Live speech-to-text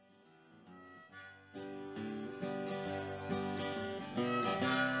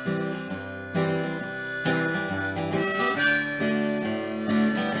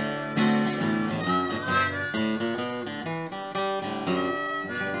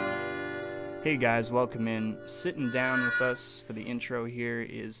Hey guys, welcome in. Sitting down with us for the intro here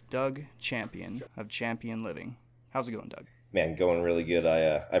is Doug Champion of Champion Living. How's it going, Doug? Man, going really good.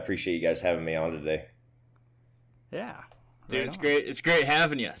 I appreciate you guys having me on today. Yeah. Dude, it's great. It's great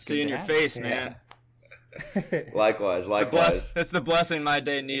having you. Seeing your face, you. man. Likewise. It's the blessing my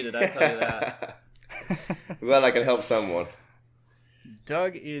day needed, I tell you that. I'm glad I can help someone.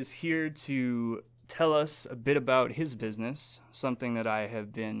 Doug is here to tell us a bit about his business, something that I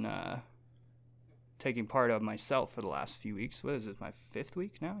have been taking part of myself for the last few weeks. What is it, my 5th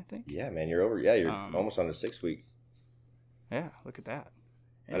week now, I think? Yeah, man, you're over. Yeah, you're almost on the 6th week. Yeah, look at that.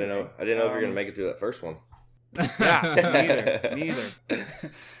 Anyway, I didn't know if you were gonna make it through that first one. Yeah, me either.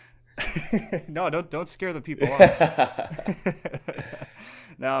 No, don't scare the people off.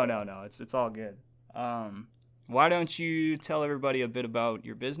 No. It's all good. Why don't you tell everybody a bit about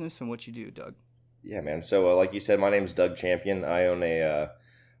your business and what you do, Doug? Yeah, man. So, like you said, my name's Doug Champion. I own a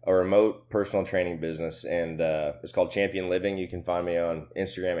remote personal training business, and it's called Champion Living. You can find me on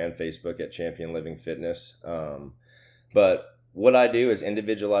Instagram and Facebook at Champion Living Fitness. But what I do is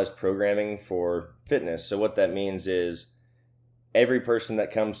individualized programming for fitness. So what that means is every person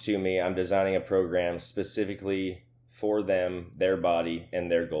that comes to me, I'm designing a program specifically for them, their body,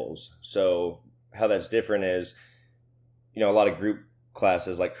 and their goals. So how that's different is, a lot of group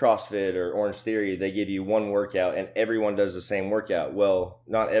classes like CrossFit or Orange Theory, they give you one workout and everyone does the same workout. Well,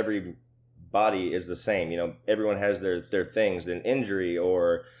 not every body is the same. Everyone has their things, an injury,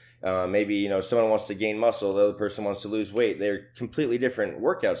 or maybe, someone wants to gain muscle, the other person wants to lose weight. They're completely different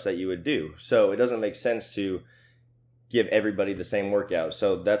workouts that you would do. So it doesn't make sense to give everybody the same workout.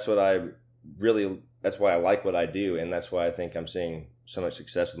 So that's why I like what I do. And that's why I think I'm seeing so much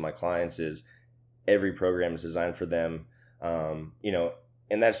success with my clients is every program is designed for them. And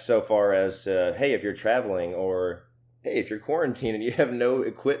that's so far as to, hey, if you're traveling, or hey, if you're quarantined and you have no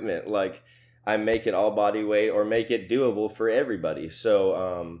equipment, like I make it all body weight or make it doable for everybody.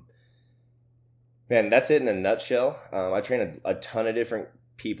 So, man, that's it in a nutshell. I train a ton of different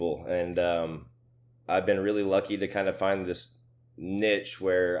people, and I've been really lucky to kind of find this niche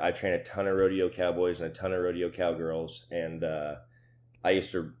where I train a ton of rodeo cowboys and a ton of rodeo cowgirls. And I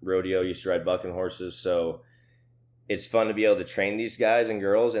used to ride bucking horses, so it's fun to be able to train these guys and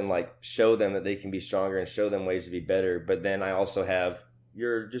girls and like show them that they can be stronger and show them ways to be better. But then I also have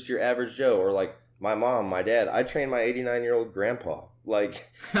your average Joe, or like my mom, my dad. I train my 89-year-old grandpa. Like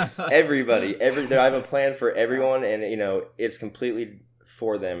everybody, I have a plan for everyone, and it's completely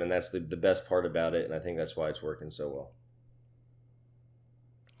for them, and that's the best part about it. And I think that's why it's working so well.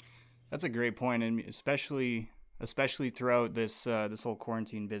 That's a great point, and especially throughout this whole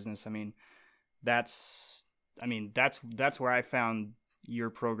quarantine business. That's where I found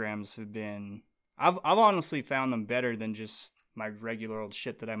your programs have been. I've honestly found them better than just my regular old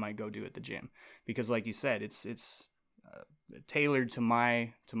shit that I might go do at the gym, because like you said, it's tailored to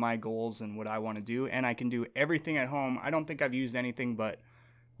my goals and what I want to do, and I can do everything at home. I don't think I've used anything but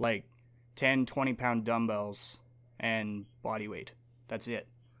like 10-20 pound dumbbells and body weight. That's it.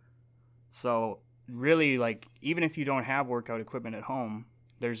 So really, like, even if you don't have workout equipment at home,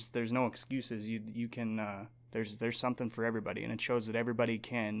 there's no excuses. You can there's something for everybody, and it shows that everybody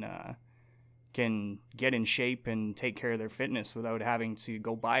can get in shape and take care of their fitness without having to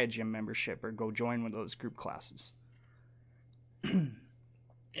go buy a gym membership or go join one of those group classes.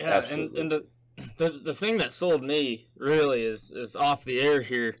 Yeah, and the thing that sold me really is off the air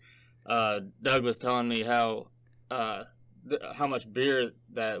here. Doug was telling me how much beer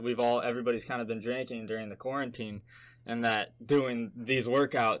that everybody's kind of been drinking during the quarantine, and that doing these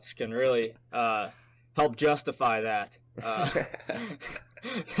workouts can really help justify that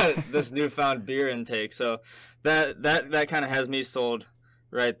this newfound beer intake. So that kind of has me sold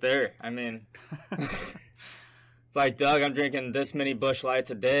right there. It's like, Doug, I'm drinking this many Busch Lights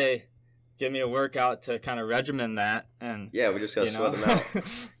a day. Give me a workout to kind of regimen that. And yeah, we just got to sweat them out.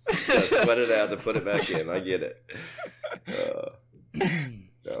 Sweat it out to put it back in. I get it. No, that's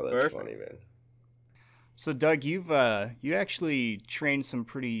Perfect. Funny, man. So, Doug, you actually trained some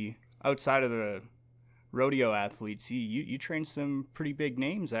pretty, outside of the rodeo athletes, you trained some pretty big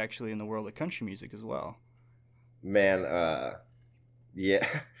names actually in the world of country music as well. Man, yeah,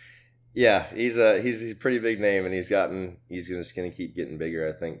 he's a pretty big name, and he's just gonna keep getting bigger,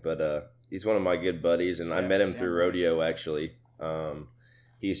 I think. But he's one of my good buddies, and I met him through rodeo actually.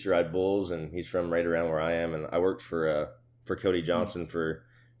 He used to ride bulls, and he's from right around where I am, and I worked for Cody Johnson for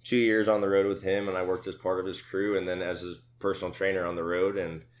 2 years on the road with him, and I worked as part of his crew, and then as his personal trainer on the road.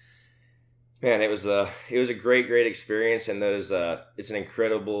 And man, it was a great experience, and it's an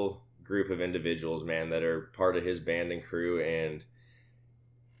incredible group of individuals, man, that are part of his band and crew, and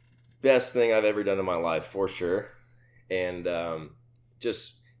best thing I've ever done in my life, for sure. And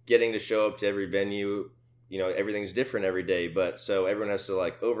just getting to show up to every venue, you know, everything's different every day, but so everyone has to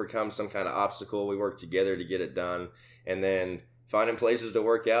like overcome some kind of obstacle. We work together to get it done. And then finding places to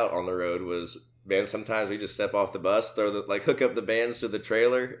work out on the road was, man, sometimes we just step off the bus, hook up the bands to the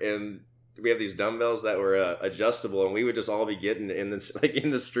trailer, and we have these dumbbells that were adjustable, and we would just all be getting in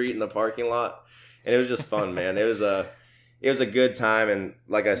the street in the parking lot, and it was just fun, man. It was a good time, and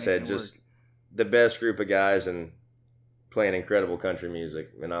like I said, just the best group of guys and playing incredible country music,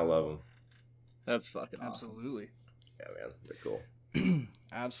 and I love them. That's fucking awesome. Absolutely. Yeah, man, they're cool.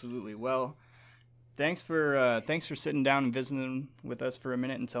 Absolutely. Well, thanks for sitting down and visiting with us for a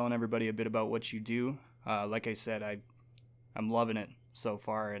minute and telling everybody a bit about what you do. Like I said, I'm loving it so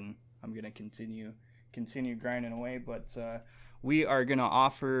far, and I'm gonna continue grinding away. But we are gonna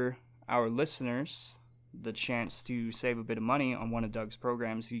offer our listeners the chance to save a bit of money on one of Doug's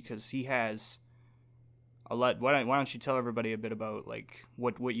programs, because he has a lot. Why don't you tell everybody a bit about like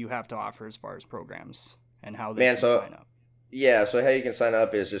what you have to offer as far as programs and how they can sign up? Yeah, so how you can sign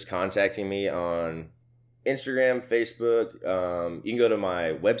up is just contacting me on Instagram, Facebook. You can go to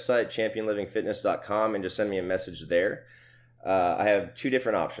my website, championlivingfitness.com, and just send me a message there. I have two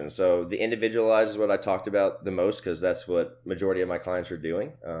different options. So the individualized is what I talked about the most, because that's what majority of my clients are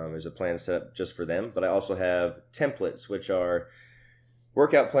doing. There's a plan set up just for them. But I also have templates, which are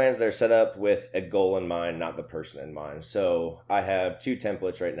workout plans that are set up with a goal in mind, not the person in mind. So I have two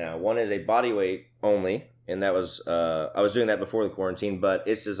templates right now. One is a body weight only, and that was I was doing that before the quarantine, but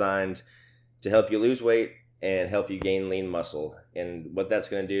it's designed to help you lose weight and help you gain lean muscle. And what that's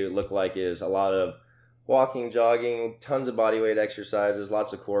going to look like is a lot of walking, jogging, tons of body weight exercises,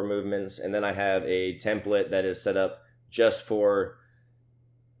 lots of core movements. And then I have a template that is set up just for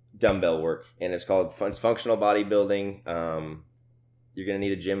dumbbell work, and it's called functional bodybuilding. You're going to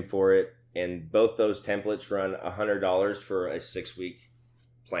need a gym for it. And both those templates run $100 for a 6-week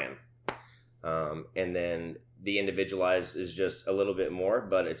plan. And then the individualized is just a little bit more,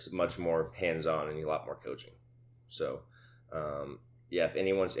 but it's much more hands-on and a lot more coaching. So, yeah, if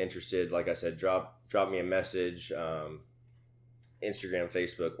anyone's interested, like I said, drop me a message, Instagram,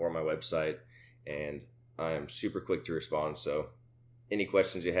 Facebook, or my website, and I am super quick to respond. So any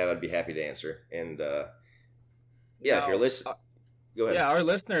questions you have, I'd be happy to answer. And if you're listening, go ahead. Yeah, our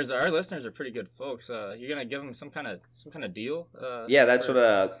listeners are pretty good folks. You're gonna give them some kind of deal. Yeah, that's what.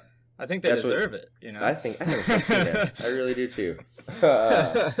 I think they deserve it. You know, I think that. I really do too.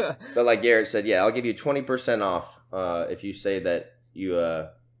 But like Garrett said, yeah, I'll give you 20% off if you say that you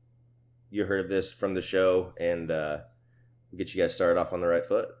heard of this from the show, and we'll get you guys started off on the right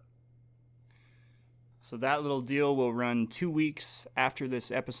foot. So that little deal will run 2 weeks after this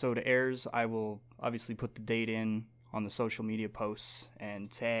episode airs. I will obviously put the date in on the social media posts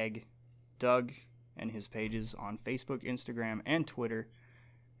and tag Doug and his pages on Facebook, Instagram, and Twitter.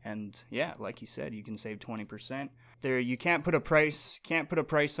 And yeah, like you said, you can save 20%. There, you can't put a price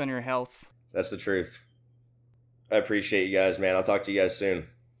on your health. That's the truth. I appreciate you guys, man. I'll talk to you guys soon.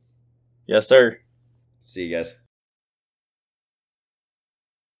 Yes, sir. See you guys.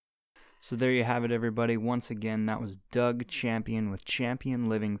 So there you have it, everybody. Once again, that was Doug Champion with Champion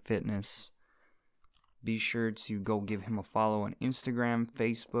Living Fitness. Be sure to go give him a follow on Instagram,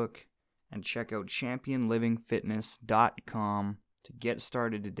 Facebook, and check out championlivingfitness.com to get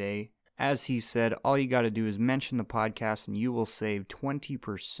started today. As he said, all you got to do is mention the podcast and you will save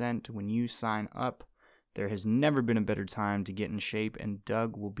 20% when you sign up. There has never been a better time to get in shape, and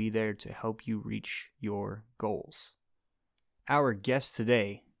Doug will be there to help you reach your goals. Our guest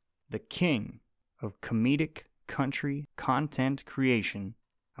today, the king of comedic country content creation,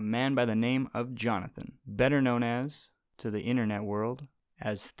 a man by the name of Jonathan, better known as, to the internet world,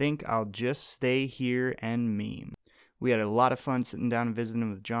 as Think I'll Just Stay Here and Meme. We had a lot of fun sitting down and visiting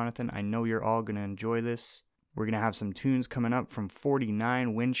with Jonathan. I know you're all going to enjoy this. We're going to have some tunes coming up from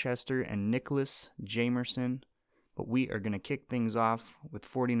 49 Winchester and Nicholas Jamerson. But we are going to kick things off with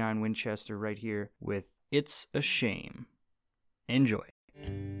 49 Winchester right here with It's a Shame. Enjoy.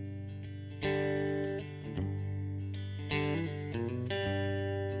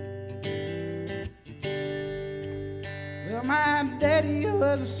 Well, my daddy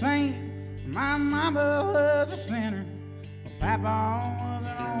was a saint, my mama was a sinner, my papa was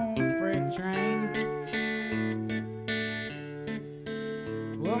an old freight train.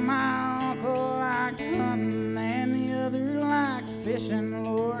 Well, my uncle liked hunting and the other liked fishing,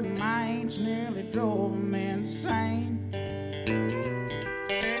 Lord, and my aunts nearly drove him insane.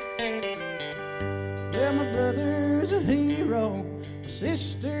 Well, my brother's a hero, my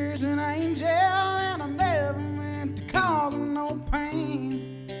sister's an angel, and I never meant to cause them no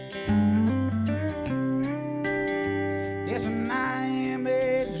pain.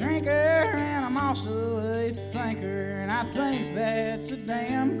 also a thinker, and I think that's a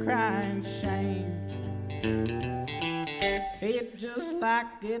damn crying shame. It's just like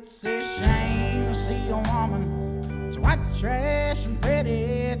it's a shame to see a woman, it's white trash and pretty.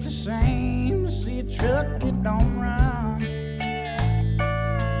 It's a shame to see a truck that don't run.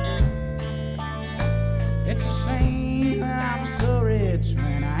 It's a shame that I'm so rich,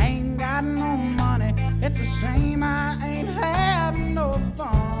 man, I ain't got no money. It's a shame I ain't having no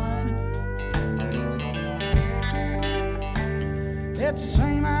fun. It's a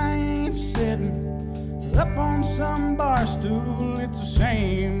shame I ain't sitting up on some bar stool. It's a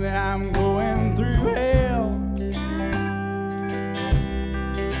shame that I'm going through hell.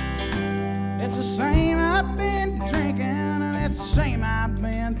 It's a shame I've been drinking, and it's a shame I've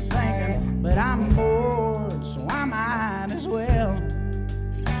been thinking, but I'm bored, so I might as well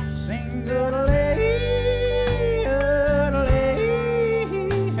sing goodly, goodly,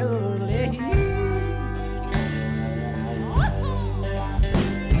 goodly.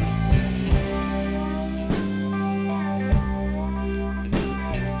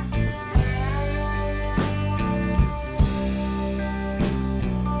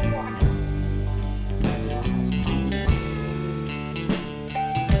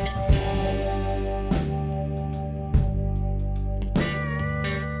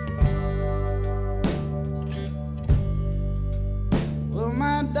 Well,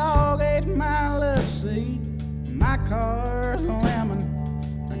 my dog ate my love seat, my car's a lemon.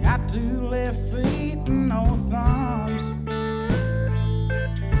 I got 2 left feet and no thumbs.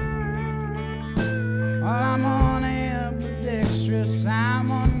 While I'm unambidextrous, I'm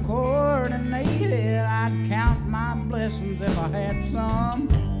uncoordinated. I'd count my blessings if I had some.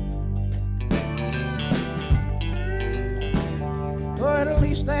 But at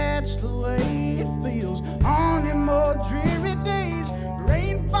least that's the way it feels on your more dreary days.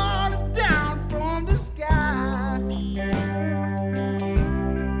 Rain falling down from the sky.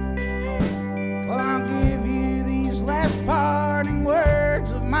 Well, I'll give you these last parting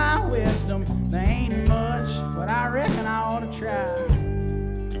words of my wisdom. They ain't much, but I reckon I ought to try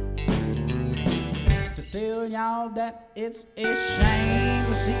to tell y'all that it's a shame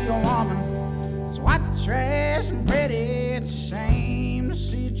to see a woman, it's white trash and pretty. It's a shame to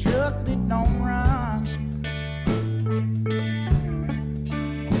see a truck that don't run.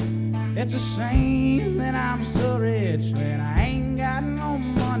 It's a shame that I'm so rich, man, I ain't got no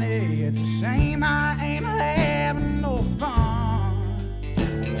money. It's a shame I ain't having no fun.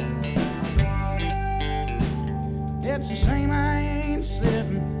 It's a shame I ain't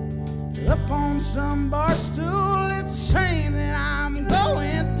sitting up on some bar stool. It's a shame that I'm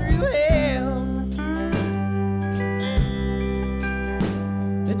going through hell.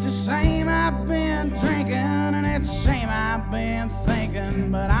 It's a shame I've been drinking, and it's a shame I've been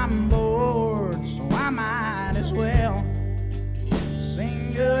thinking, but I'm bored, so I might as well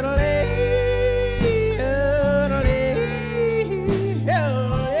sing goodly, goodly,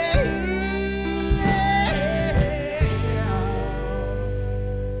 goodly.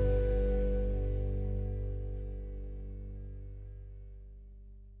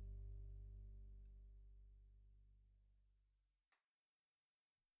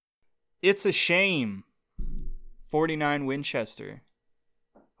 It's a shame. 49 Winchester.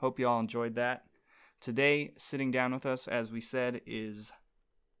 Hope you all enjoyed that. Today, sitting down with us, as we said, is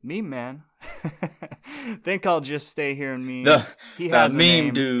Meme Man. Think I'll just stay here and meme. He has a meme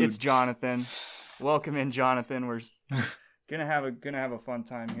name. dude. It's Jonathan. Welcome in, Jonathan. We're gonna have a fun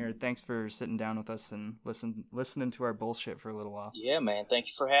time here. Thanks for sitting down with us and listening to our bullshit for a little while. Yeah, man. Thank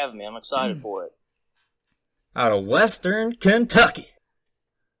you for having me. I'm excited for it. Out of Western Kentucky.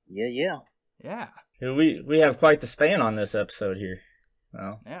 Yeah. Yeah. We have quite the span on this episode here.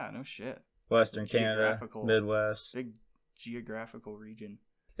 Well, Yeah. No shit. Western Canada, Geographical- Midwest. Big geographical region.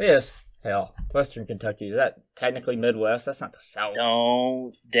 Yes, hell, Western Kentucky. Is that technically Midwest? That's not the South.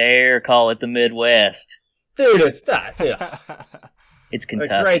 Don't dare call it the Midwest. Dude, it's not. Yeah. It's Like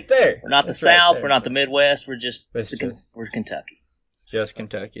Kentucky. right there. We're not the It's right South. there. We're not the Midwest. We're just It's just- we're Kentucky. Just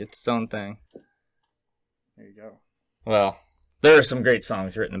Kentucky. It's its own thing. There you go. Well, there are some great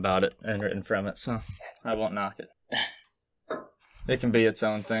songs written about it and written from it, so I won't knock it. It can be its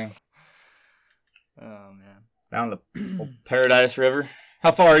own thing. Oh man. Down the Paradise River.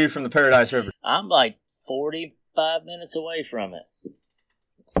 How far are you from the Paradise River? I'm like 45 minutes away from it.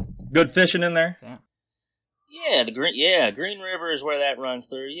 Good fishing in there? Damn. Yeah, Green River is where that runs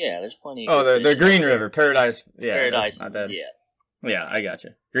through. Yeah, there's plenty. Of Oh, good the fishing. Green River. Paradise. Yeah, Paradise. Not bad. Yeah, Yeah, I got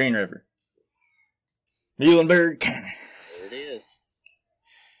you. Green River. Muhlenberg County. there it is.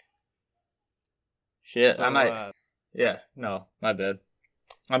 Shit, So, I might. Yeah, no, my bad.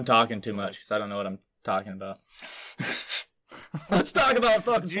 I'm talking too much because I don't know what I'm talking about. Let's talk about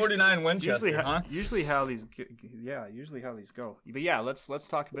fucking 49 Winchester, huh? Usually how these go. But yeah, let's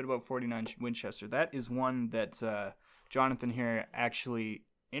talk a bit about 49 Winchester. That is one that Jonathan here actually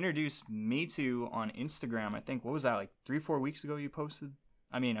introduced me to on Instagram. I think, what was that, like 3-4 weeks ago you posted?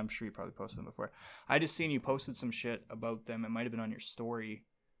 I mean, I'm sure you probably posted them before. I just seen you posted some shit about them. It might have been on your story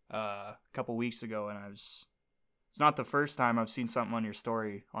a couple weeks ago, and it's not the first time I've seen something on your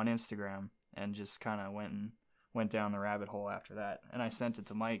story on Instagram, and just kind of went down the rabbit hole after that. And I sent it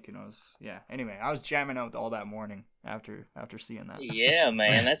to Mike, and it was, anyway, I was jamming out all that morning after seeing that. Yeah,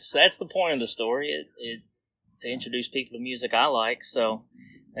 man, that's the point of the story. It to introduce people to music I like. So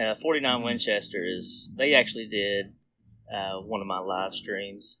 49 Winchester they actually did one of my live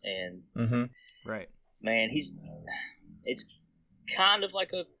streams, and right, man, it's kind of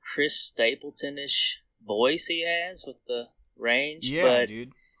like a Chris Stapleton-ish voice he has with the range, but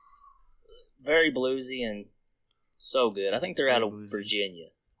dude, very bluesy and so good. I think they're out of Virginia.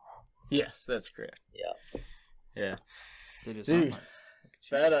 Yes, that's correct. Yeah. They just dude,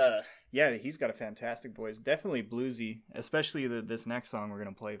 yeah, he's got a fantastic voice. Definitely bluesy, especially this next song we're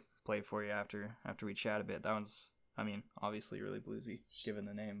gonna play for you after we chat a bit. That one's, I mean, obviously really bluesy given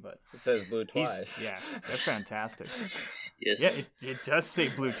the name, but it says blue twice. Yeah, that's fantastic. Yes. Yeah, it does say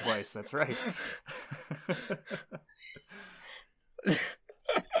blue twice. That's right.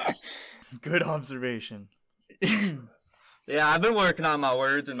 Good observation. Yeah, I've been working on my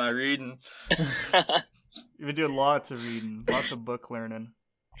words and my reading. You've been doing lots of reading, lots of book learning.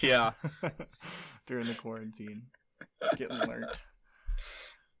 Yeah. During the quarantine. Getting learned.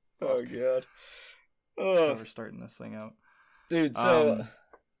 Oh, God. So we're starting this thing out. Dude, so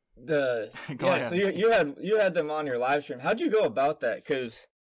ahead. So you had them on your live stream. How'd you go about that? Because,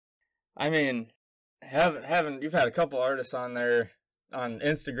 I mean, you've had a couple artists on there on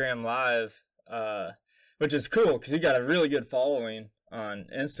Instagram Live, which is cool because you got a really good following on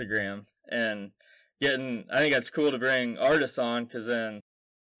Instagram, and I think that's cool to bring artists on, because then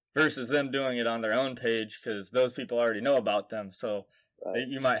versus them doing it on their own page, because those people already know about them, so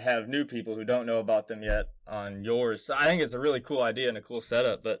you might have new people who don't know about them yet on yours. So I think it's a really cool idea and a cool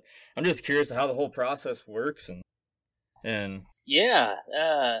setup, but I'm just curious how the whole process works. And yeah,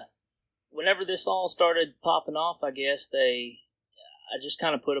 whenever this all started popping off, I guess I just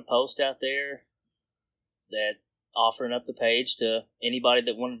kind of put a post out there that offering up the page to anybody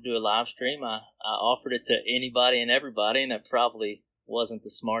that wanted to do a live stream. I offered it to anybody and everybody, and it probably wasn't the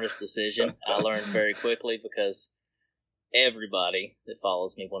smartest decision. I learned very quickly because everybody that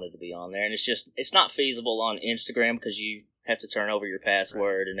follows me wanted to be on there, and it's not feasible on Instagram because you have to turn over your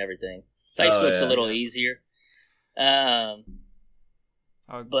password and everything. Facebook's a little easier. But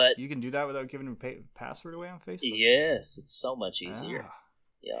you can do that without giving your password away on Facebook? Yes, it's so much easier.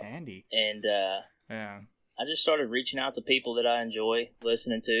 Yeah, handy. And yeah, I just started reaching out to people that I enjoy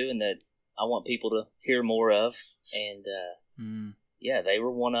listening to and that I want people to hear more of. And yeah, they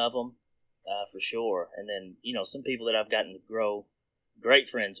were one of them for sure. And then, some people that I've gotten to grow great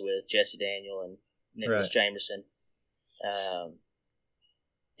friends with, Jesse Daniel and Nicholas Jamerson.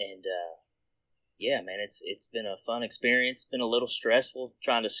 Yeah, man, it's been a fun experience. It's been a little stressful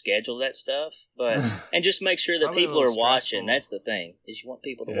trying to schedule that stuff, but and just make sure that people are watching. That's the thing, is you want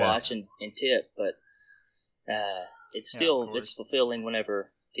people to watch and tip, but it's still it's fulfilling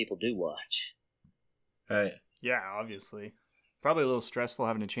whenever people do watch. Right. Yeah, obviously. Probably a little stressful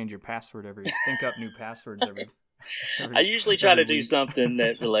having to change your password think up new passwords every I usually try to do something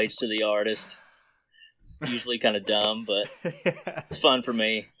that relates to the artist. It's usually kind of dumb, but it's fun for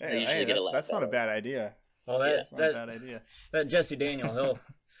me. I usually get a laugh. That's not a bad idea. Well, that's not a bad idea. That Jesse Daniel,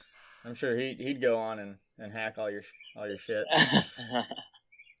 I'm sure he'd go on and hack all your shit.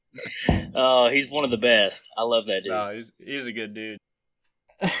 Oh, he's one of the best. I love that dude. No, he's a good dude.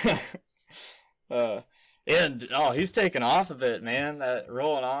 And he's taken off of it, man. That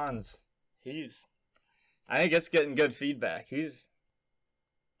Rolling On's, I think it's getting good feedback.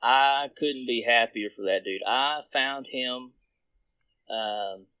 I couldn't be happier for that dude. I found him,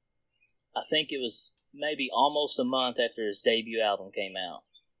 I think it was maybe almost a month after his debut album came out.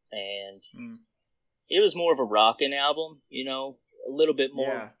 And it was more of a rockin' album, a little bit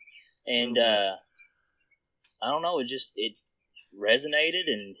more. Yeah. And I don't know, it resonated,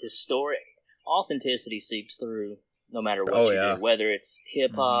 and his story, authenticity seeps through no matter what you do. Whether it's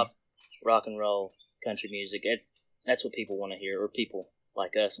hip-hop, rock and roll, country music, that's what people want to hear, or people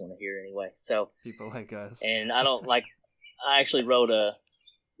like us want to hear anyway. So people like us. And I actually wrote a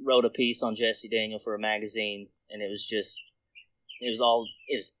piece on Jesse Daniel for a magazine, and it was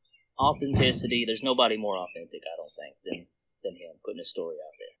authenticity. There's nobody more authentic, I don't think, than him putting his story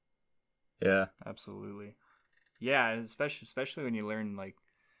out there. Yeah. Absolutely. Yeah, especially when you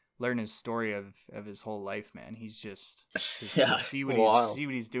learn his story of his whole life, man. He's just Yeah, see what wild.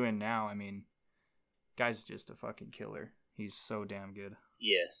 he's doing now. I mean, guy's just a fucking killer. He's so damn good.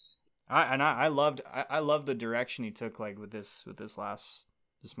 Yes. I loved the direction he took, like with this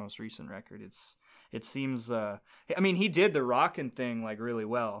most recent record. It seems I mean, he did the rockin' thing like really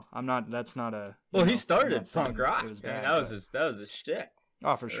well. That's not a Well, he I'm started not saying punk rock. It was I mean, bad, that was but- his shtick.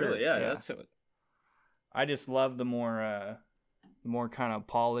 oh, for sure. Really, yeah, that's it. I just love the more kind of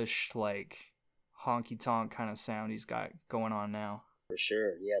polished, like honky tonk kind of sound he's got going on now. For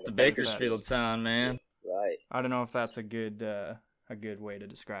sure. Yeah. The Bakersfield sound, man. Right. I don't know if that's a good way to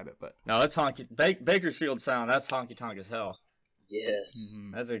describe it, but No, that's honky. Bakersfield sound. That's honky tonk as hell. Yes.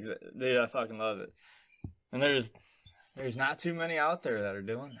 That's dude. I fucking love it. And there's not too many out there that are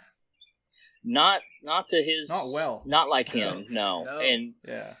doing that. Not to his. Not well. Not like him. No. No. And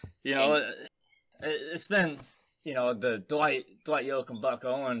yeah. You know, it's been, you know, the Dwight Yoakam and Buck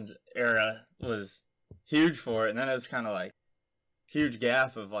Owens era was huge for it, and then it was kind of like huge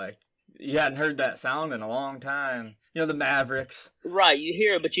gap of like you hadn't heard that sound in a long time. You know, the Mavericks. right, you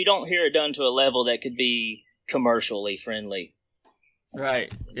hear it, but you don't hear it done to a level that could be commercially friendly.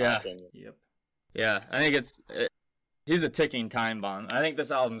 Right. in my Yeah. opinion. Yep. Yeah. I think he's a ticking time bomb. I think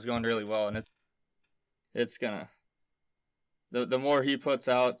this album's going really well, and it's gonna. The more he puts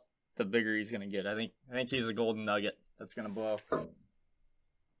out, the bigger he's gonna get. I think he's a golden nugget that's gonna blow.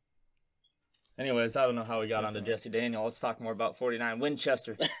 Anyways, I don't know how we got onto Jesse Daniel. Let's talk more about 49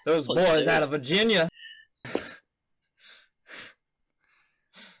 Winchester. Those Let's boys do it. out of Virginia.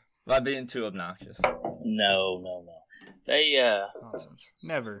 By being too obnoxious. No. They Nonsense.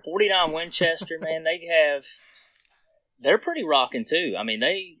 Never. 49 Winchester, man. They're pretty rocking too. I mean,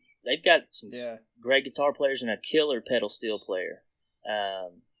 they've got some Yeah. great guitar players and a killer pedal steel player.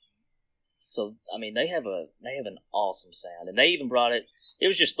 So I mean, they have an awesome sound, and they even brought it. It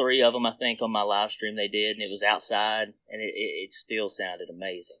was just 3 of them, I think, on my live stream they did, and it was outside, and it still sounded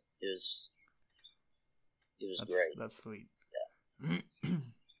amazing. It was great. That's sweet.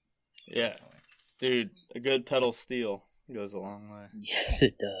 Yeah. Dude, a good pedal steel goes a long way. Yes,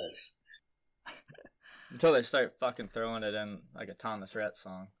 it does. Until they start fucking throwing it in like a Thomas Rhett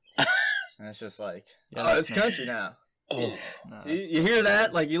song. And it's just like, Yeah, oh, that's it's country now. Oh, No, You hear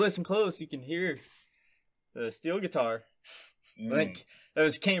that? Like, you listen close, you can hear the steel guitar. I think it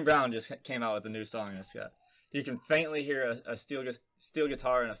was Kane Brown just came out with a new song. It's got, you can faintly hear a steel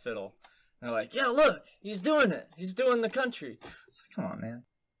guitar and a fiddle. And they're like, yeah, look, he's doing it. He's doing the country. It's like, come on, man.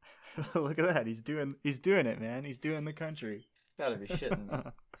 Look at that. He's doing it, man. He's doing the country. Gotta be shitting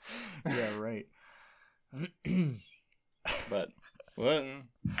me. Yeah, right. But, what?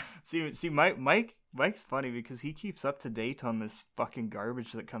 See, Mike's funny because he keeps up to date on this fucking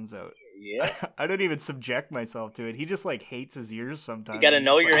garbage that comes out. yeah. I don't even subject myself to it. He just like hates his ears sometimes. You gotta He's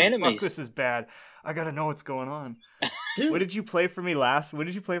know just your like, enemies. Fuck, this is bad. I gotta know what's going on. Dude. What did you play for me last? What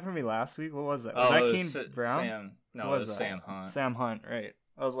did you play for me last week? What was that? Was that it Kane Brown? Sam. No, What it was that? Sam Hunt. Sam Hunt, right?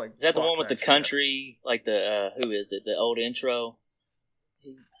 I was like, Is that the fuck one with the shit. country, like the who is it? The old intro.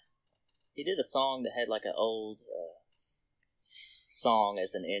 He did a song that had like an old song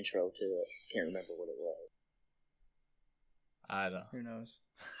as an intro to it. Can't remember what it was. I don't. Who knows?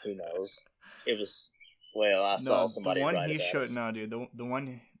 Who knows? It was. Well, I saw somebody the one write he about showed. it. No, dude, the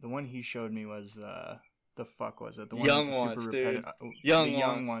one he showed me was the fuck was it? The one Young with the Ones, super dude. repetitive-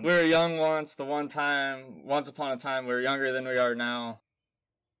 Young ones. We were young once. Once upon a time, we were younger than we are now,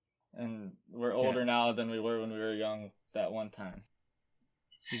 and we're older now than we were when we were young that one time.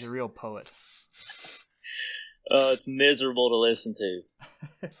 He's a real poet. Oh, it's miserable to listen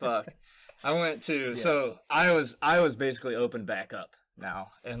to. Fuck. I went to so I was basically open back up now,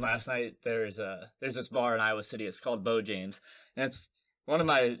 and last night there's this bar in Iowa City. It's called Bo James, and it's one of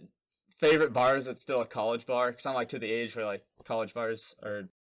my favorite bars. It's still a college bar because I'm like to the age where like college bars are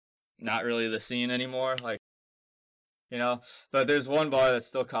not really the scene anymore. Like, you know, but there's one bar that's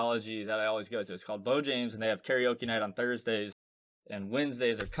still collegey that I always go to. It's called Bo James, and they have karaoke night on Thursdays, and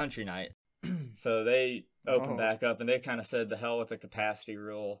Wednesdays are country night. So they opened back up, and they kind of said the hell with the capacity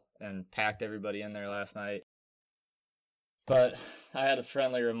rule and packed everybody in there last night. But I had a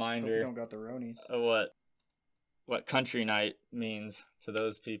friendly Hope you reminder don't got the Ronies. of what country night means to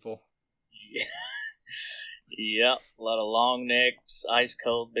those people. Yep, a lot of long necks, ice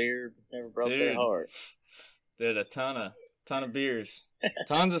cold beer, never broke their Dude. heart. Did a ton of beers.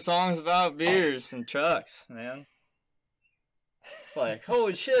 Tons of songs about beers and trucks, man. It's like,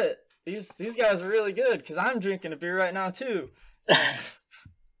 holy shit, these guys are really good because I'm drinking a beer right now too.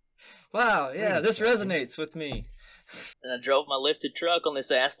 Wow, yeah, this resonates with me. And I drove my lifted truck on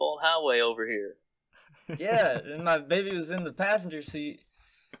this asphalt highway over here. Yeah, and my baby was in the passenger seat.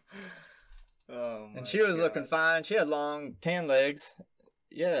 Oh, And she was looking fine. She had long tan legs.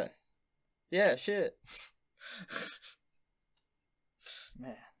 Yeah. Yeah, shit.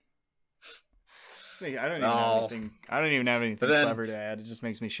 Man. I don't even have anything clever to add. It just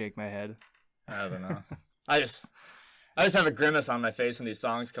makes me shake my head. I don't know. I just have a grimace on my face when these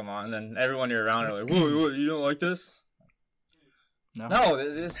songs come on, and then everyone you're around are like, "Whoa, you don't like this?" No,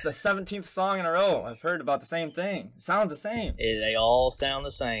 it's the 17th song in a row. I've heard about the same thing. It sounds the same. They all sound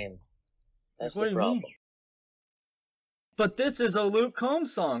the same. That's What do the you problem. mean? But this is a Luke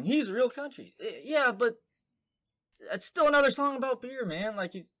Combs song. He's real country. Yeah, but it's still another song about beer, man.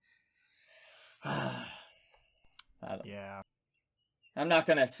 Like he's. Yeah. I'm not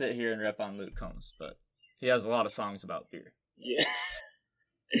gonna sit here and rip on Luke Combs, but he has a lot of songs about beer. Yeah.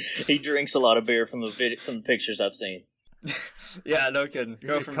 He drinks a lot of beer from the pictures I've seen. Yeah, no kidding.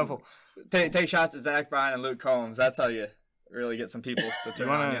 Go from a couple. Take shots at Zach Bryan and Luke Combs. That's how you really get some people to turn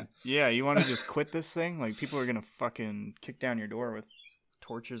on you. Yeah, you want to just quit this thing? Like, people are gonna fucking kick down your door with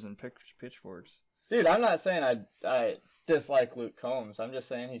torches and pitchforks. Dude, I'm not saying I dislike Luke Combs. I'm just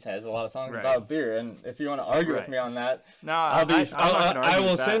saying he has a lot of songs about beer, and if you want to argue with me on that, no, I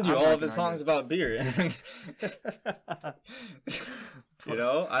will send you all of his songs about beer. You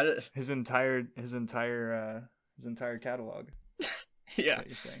know, his entire catalog. Yeah, what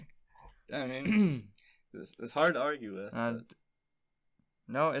you're saying. I mean, it's hard to argue with.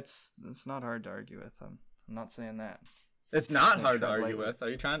 No, it's not hard to argue with. I'm not saying that. It's not hard to argue with. Are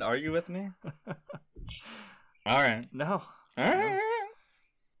you trying to argue with me? All right. No. All right.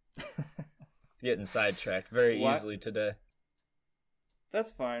 Getting sidetracked very easily today.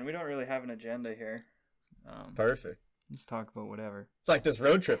 That's fine. We don't really have an agenda here. Perfect. Just talk about whatever. It's like this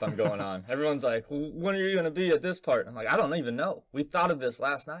road trip I'm going on. Everyone's like, when are you going to be at this part? I'm like, I don't even know. We thought of this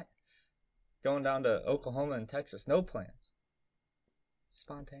last night. Going down to Oklahoma and Texas. No plans.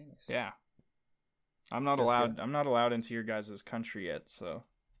 Spontaneous. Yeah. I'm not allowed into your guys' country yet, so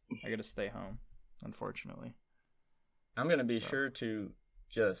I got to stay home, unfortunately. I'm going to be sure to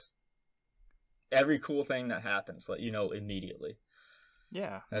just every cool thing that happens, let you know immediately.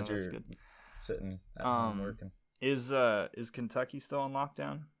 Yeah. As you're good. Sitting at home working. Is Kentucky still on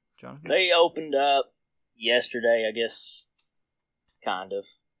lockdown, Jonathan? They opened up yesterday, I guess, kind of.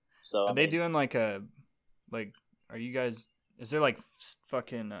 So are they doing are you guys? Is there like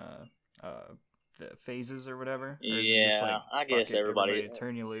fucking phases or whatever? Or is it just like, I guess everybody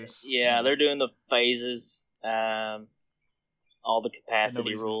turn you loose. Yeah, they're doing the phases, all the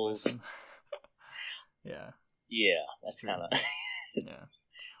capacity rules. Yeah. Yeah, that's kind of. Yeah,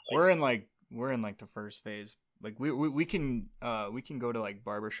 we're in the first phase. Like we can go to like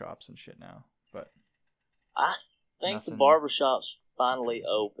barbershops and shit now, but I think the barbershops finally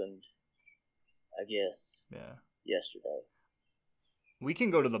opened. I guess. Yeah. Yesterday. We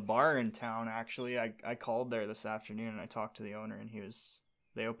can go to the bar in town. Actually, I called there this afternoon and I talked to the owner and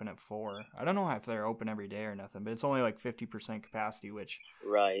they open at 4. I don't know if they're open every day or nothing, but it's only like 50% capacity, which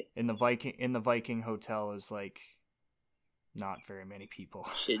in the Viking hotel is like not very many people.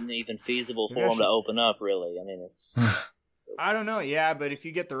 Isn't even feasible for them to open up, really. I mean, it's. I don't know, yeah, but if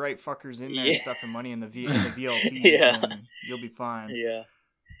you get the right fuckers in there stuffing money in the VLTs, then you'll be fine. Yeah.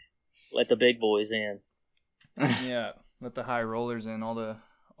 Let the big boys in. Yeah, let the high rollers in. All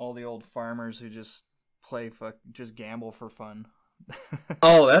the old farmers who just just gamble for fun.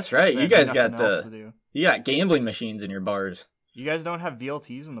 Oh, that's right. You guys got you got gambling machines in your bars. You guys don't have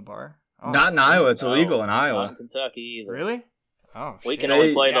VLTs in the bar? Oh, not in Iowa. It's illegal in Iowa. Not in Kentucky either. Really? Oh, we can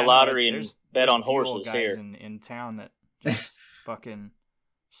only play the lottery and bet on horses guys here. in town that just fucking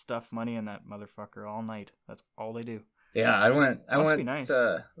stuff money in that motherfucker all night. That's all they do. Yeah, I went nice.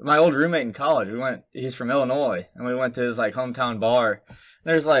 to my old roommate in college. He's from Illinois, and we went to his like hometown bar.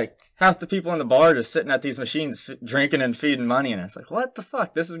 There's like half the people in the bar just sitting at these machines drinking and feeding money, and it's like, what the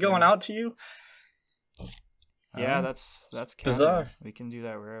fuck? This is going out to you? Yeah, that's bizarre. We can do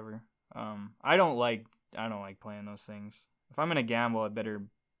that wherever. I don't like playing those things. If I'm gonna gamble, it better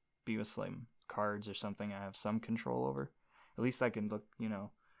be with like cards or something I have some control over. At least I can look,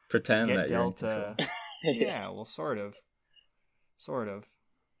 pretend get that dealt. You're Yeah, well, sort of.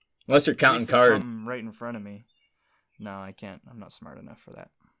 Unless you're counting cards right in front of me. No, I can't. I'm not smart enough for that.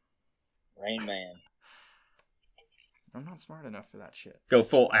 Rain Man. I'm not smart enough for that shit. Go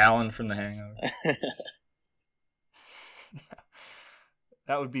full Alan from The Hangover.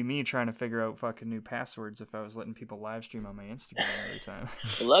 That would be me trying to figure out fucking new passwords if I was letting people live stream on my Instagram every time.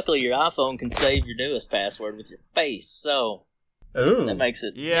 Well, luckily, your iPhone can save your newest password with your face, so Ooh. that makes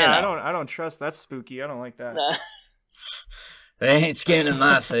it. Yeah, I don't trust. That's spooky. I don't like that. They ain't scanning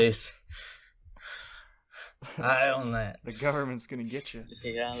my face. I own that. The government's gonna get you.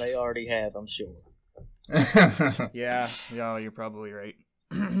 Yeah, they already have, I'm sure. Yeah, you're probably right.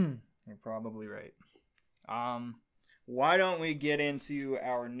 You're probably right. Why don't we get into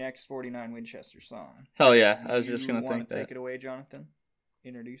our next 49 Winchester song? Hell yeah, I was just gonna think that. Take it away, Jonathan.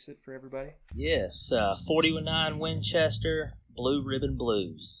 Introduce it for everybody. Yes, 49 Winchester, Blue Ribbon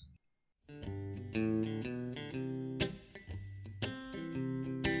Blues.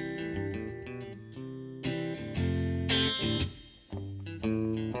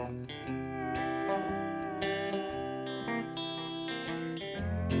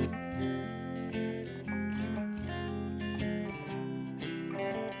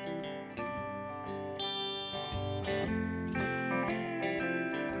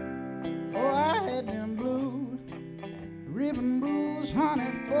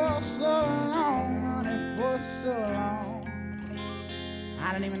 Honey, for so long, honey, for so long.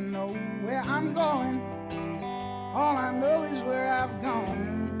 I don't even know where I'm going. All I know is where I've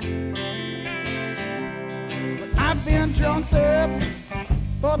gone. But I've been drunk up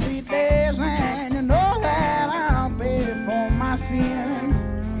for 3 days, and you know that I'll pay for my sin.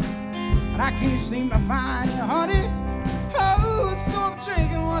 But I can't seem to find you, honey. Oh, so I'm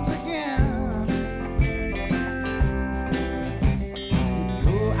drinking once again.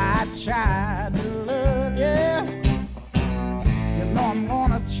 I tried to love you. You know I'm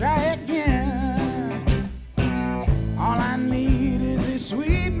gonna try again. All I need is a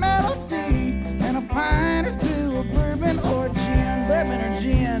sweet melody and a pint or two of bourbon or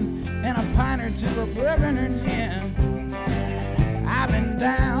gin, and a pint or two of bourbon or gin. I've been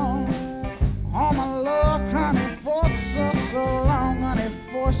down on my luck, honey, for so long, honey,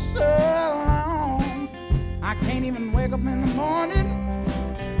 for so long. I can't even wake up in the morning.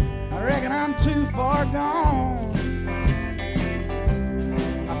 I reckon I'm too far gone.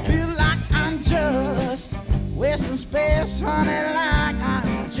 I feel like I'm just wasting space, honey, like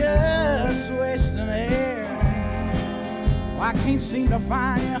I'm just wasting air. Well, I can't seem to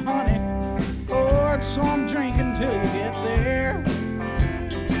find you, honey, Lord, so I'm drinking till you get there.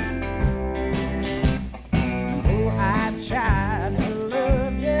 Oh, I tried to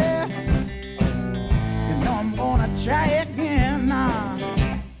love you. You know I'm gonna try again now.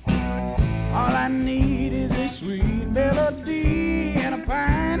 All I need is a sweet melody and a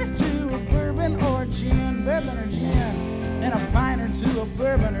pint or two of bourbon or gin, and a pint or two of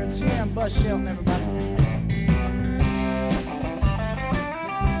bourbon or gin. Bus Shelton, everybody.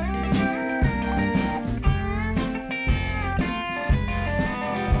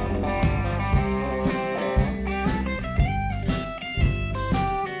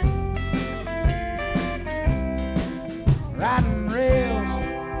 Riding rails,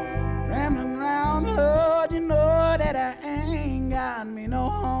 rambling round, Lord, you know that I ain't got me no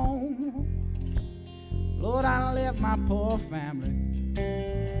home. Lord, I left my poor family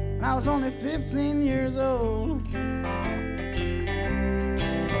when I was only 15 years old.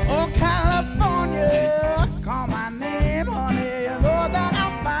 Oh, California, call my name, honey. You know that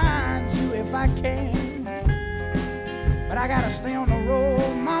I'll find you if I can. But I gotta stay on the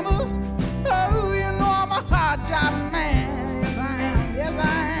road, mama. Oh, you know I'm a hard driving man. Yes, I am. Yes, I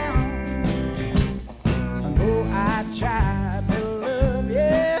am. And though I tried to love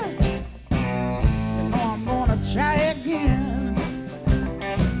you, you know I'm gonna try again.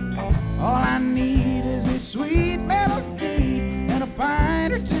 All I need is a sweet melody and a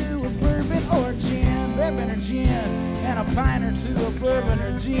pint or two of bourbon or gin, and a pint or two of bourbon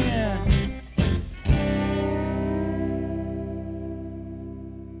or gin.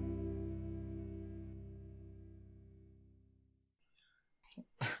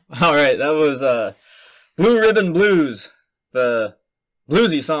 All right, that was Blue Ribbon Blues, the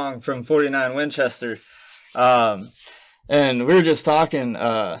bluesy song from 49 Winchester. And we were just talking,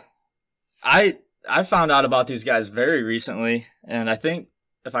 I found out about these guys very recently, and I think,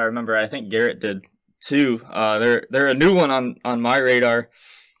 if I remember, I think Garrett did too. They're a new one on my radar.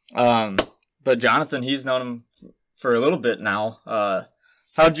 But Jonathan, he's known them for a little bit now.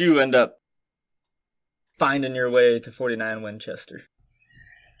 How'd you end up finding your way to 49 Winchester?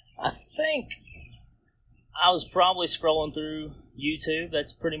 I think I was probably scrolling through YouTube.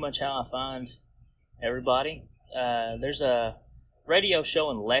 That's pretty much how I find everybody. There's a radio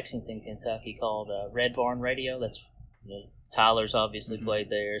show in Lexington, Kentucky called Red Barn Radio. That's Tyler's obviously played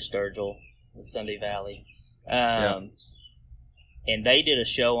there, Sturgill with Sunday Valley. And they did a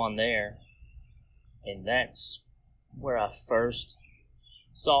show on there, and that's where I first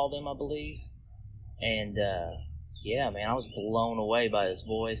saw them, I believe. And yeah, man, I was blown away by his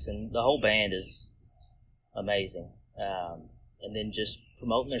voice, and the whole band is amazing. and then just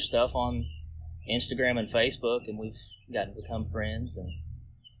promoting their stuff on Instagram and Facebook, and we've gotten to become friends and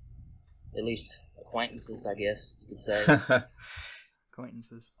at least acquaintances, I guess you could say.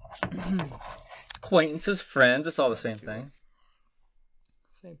 Acquaintances. Acquaintances, friends, it's all the same thing.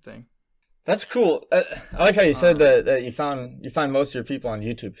 Same thing. That's cool. I like how you said that you find most of your people on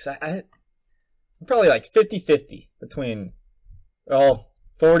YouTube. Because I'm probably like 50-50 between,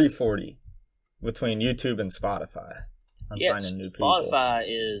 40-40 between YouTube and Spotify. I'm finding new people. Spotify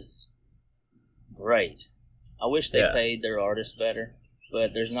is great. I wish they paid their artists better,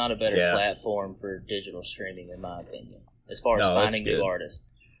 but there's not a better platform for digital streaming, in my opinion, as far as finding new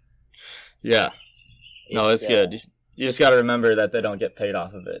artists. Yeah. It's good. You just got to remember that they don't get paid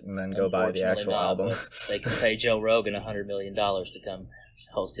off of it, and then go buy the actual album. They can pay Joe Rogan $100 million to come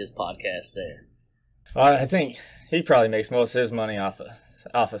host his podcast there. I think he probably makes most of his money off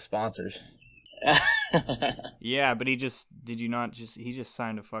of sponsors. Yeah, but he just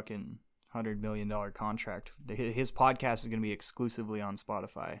signed a fucking $100 million contract. His podcast is going to be exclusively on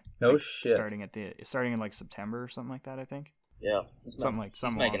Spotify. No shit. Starting in like September or something like that, I think. Yeah, He's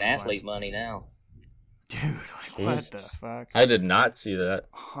making athlete money now. Dude, what the fuck? I did not see that.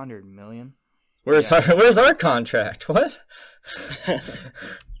 100 million. Where's our contract? What?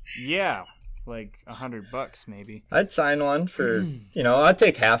 Yeah, like $100 maybe. I'd sign one for. I'd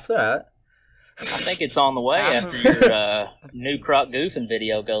take half that. I think it's on the way after your new croc goofing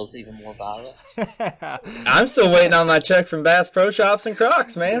video goes even more viral. I'm still waiting on my check from Bass Pro Shops and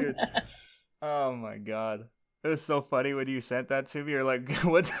Crocs, man. Dude. Oh my god. It was so funny when you sent that to me. You're like,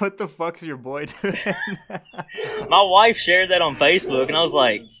 what the fuck's your boy doing? My wife shared that on Facebook, and I was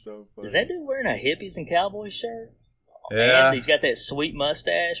like, so is that dude wearing a hippies and cowboys shirt? Oh, yeah. Man, he's got that sweet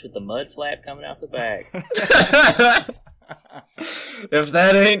mustache with the mud flap coming out the back. If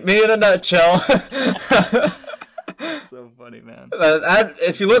that ain't me in a nutshell. So funny, man.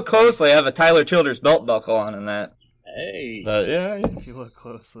 If you look closely, I have a Tyler Childers belt buckle on in that. Hey. But yeah. If you look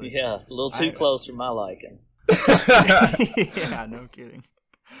closely. Yeah, a little too close for my liking. Yeah, no kidding.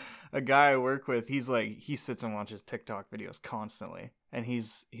 A guy I work with, he sits and watches TikTok videos constantly, and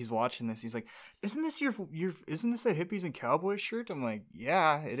he's watching this. He's like, "Isn't this isn't this a hippies and cowboys shirt?" I'm like,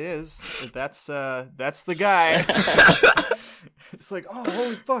 "Yeah, it is. That's the guy." It's like, oh,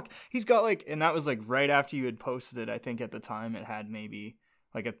 holy fuck, he's got like, and that was like right after you had posted it. I think at the time it had maybe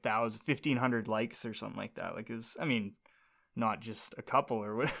like 1,500 likes or something like that. Like it was, I mean, not just a couple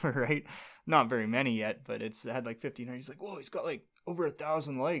or whatever, right? Not very many yet, but it had like 1,500. He's like, whoa, he's got like over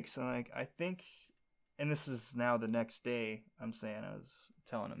 1,000 likes. And like, I think, and this is now the next day, I was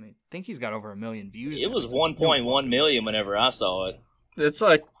telling him, I think he's got over 1 million views. It was 1.1 million whenever I saw it. It's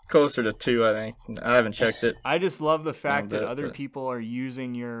like closer to 2, I think. I haven't checked it. I just love the fact that other people are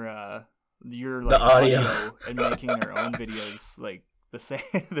using your like, the audio and making their own videos like the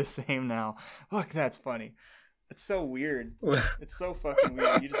same now. Look, that's funny. It's so weird. It's so fucking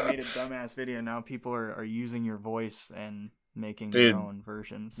weird. You just made a dumbass video, and now people are using your voice and making their own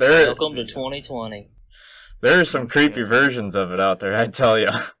versions. Welcome to 2020. There are some creepy versions of it out there, I tell you.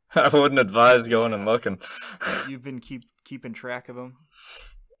 I wouldn't advise going and looking. You've been keeping track of them?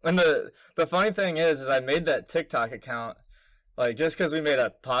 And the funny thing is I made that TikTok account, like, just because we made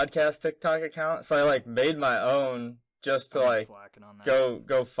a podcast TikTok account, so I, like, made my own just to, like,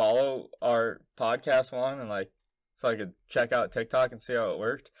 go follow our podcast one and, like, so I could check out TikTok and see how it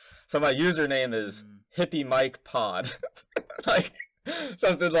worked. So my username is Hippie Mike Pod. Like,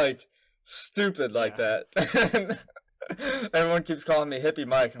 something, like, stupid like that. And everyone keeps calling me Hippie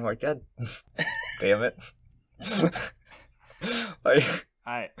Mike. I'm like, God damn it. Like,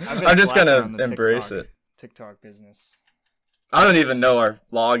 I'm just going to embrace it. TikTok business. I don't even know our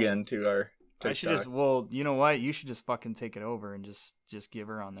login to our TikTok. I should you know what? You should just fucking take it over and just give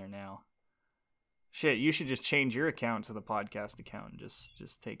her on there now. Shit, you should just change your account to the podcast account and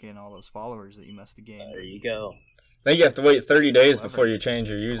just take in all those followers that you must have gained. There you go. I think you have to wait 30 days before you change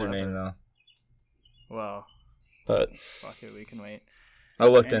your username, though. Well, but fuck it, we can wait. I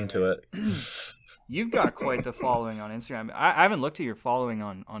looked into it. You've got quite the following on Instagram. I haven't looked at your following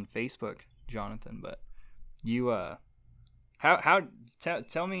on Facebook, Jonathan, but you tell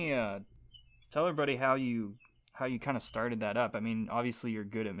everybody how you kind of started that up. I mean, obviously you're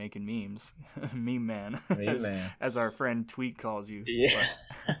good at making memes. Meme man. As our friend Tweet calls you. Yeah.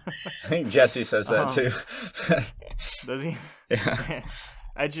 I think Jesse says that too. Does he? Yeah.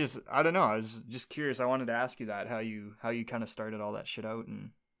 I don't know. I was just curious. I wanted to ask you that, how you kind of started all that shit out,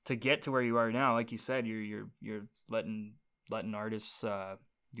 and to get to where you are now. Like you said, you're letting artists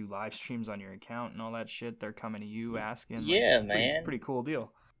do live streams on your account and all that shit. They're coming to you asking. Yeah, like, man. Pretty cool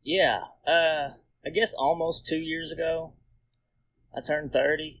deal. Yeah. I guess almost 2 years ago, I turned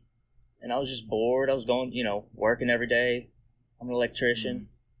 30, and I was just bored. I was going, working every day. I'm an electrician,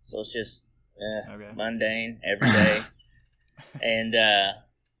 so it's just mundane every day. And I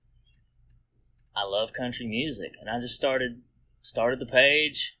love country music, and I just started the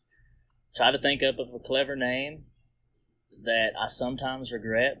page, tried to think up of a clever name that I sometimes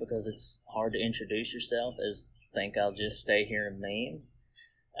regret because it's hard to introduce yourself as think I'll just stay here and meme.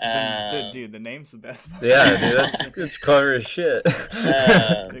 Dude, the name's the best part. Yeah, dude, it's clever as shit.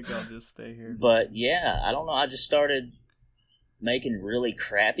 I think I'll just stay here. But yeah, I don't know. I just started making really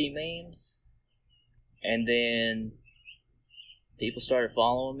crappy memes, and then people started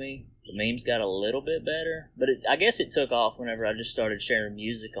following me. The memes got a little bit better, but I guess it took off whenever I just started sharing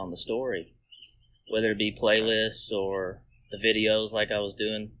music on the story, whether it be playlists or the videos like I was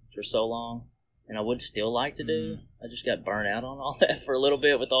doing for so long. And I would still like to do. I just got burnt out on all that for a little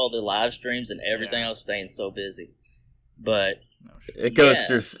bit with all the live streams and everything. I was staying so busy. But it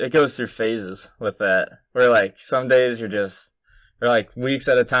goes through phases with that. Where like some days you're like weeks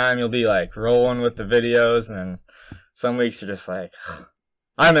at a time you'll be like rolling with the videos, and then some weeks you're just like,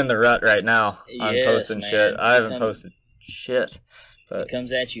 I'm in the rut right now. I'm posting shit. I haven't posted shit. But it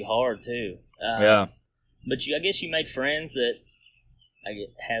comes at you hard too. Yeah. But I guess you make friends that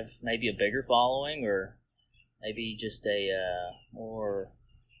have maybe a bigger following, or maybe just a more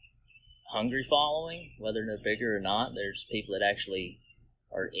hungry following, whether they're bigger or not. There's people that actually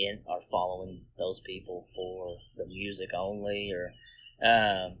are following those people for the music only, or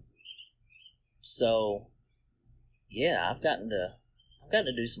so yeah, I've gotten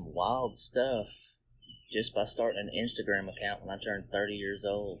to do some wild stuff just by starting an Instagram account when I turned 30 years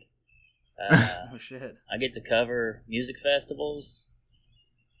old. Oh shit! I get to cover music festivals.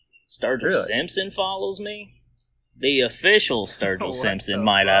 Sturgill Simpson follows me. The official Sturgill Simpson,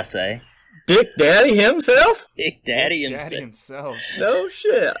 might I say. Big Daddy himself? Big Daddy himself. No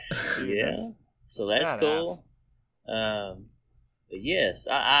shit. Yeah. So that's cool. But yes,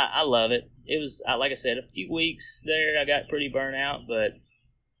 I love it. It was, like I said, a few weeks there I got pretty burnt out, but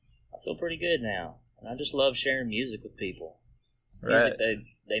I feel pretty good now. And I just love sharing music with people. Music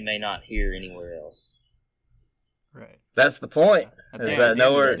they may not hear anywhere else. Right. That's the point. Is that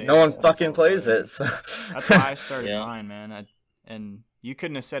no one fucking plays it. So. That's why I started mine, man. And you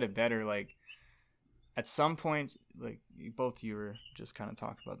couldn't have said it better. Like, at some points, like both you were just kind of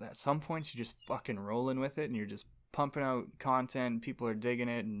talking about that. At some points, you're just fucking rolling with it, and you're just pumping out content. People are digging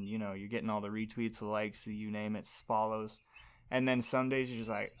it, and you're getting all the retweets, the likes, the you name it, follows. And then some days you're just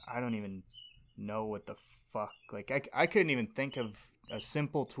like, I don't even know what the fuck. Like, I couldn't even think of a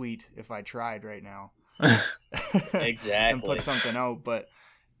simple tweet if I tried right now. Exactly. And put something out, but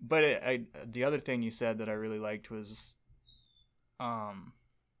the other thing you said that I really liked was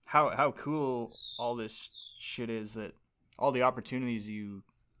how cool all this shit is, that all the opportunities you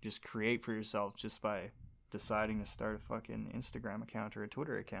just create for yourself just by deciding to start a fucking Instagram account or a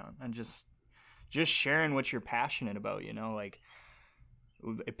Twitter account, and just sharing what you're passionate about, like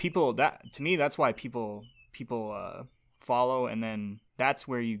people, that to me, that's why people follow, and then that's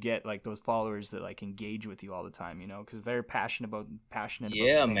where you get like those followers that like engage with you all the time, because they're passionate about the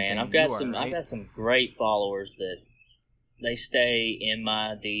same man. thing I've got right? some great followers that they stay in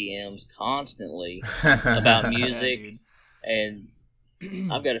my DMs constantly about music. And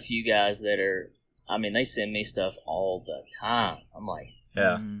I've got a few guys that are, they send me stuff all the time. I'm like,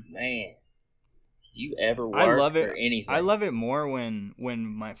 man, do you ever work for anything? I love it more when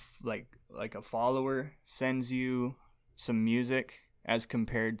my like a follower sends you some music as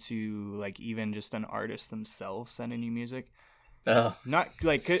compared to like even just an artist themselves sending you music. Oh. Not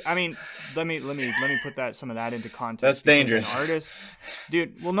like, let me put some of that into context. That's dangerous. An artist,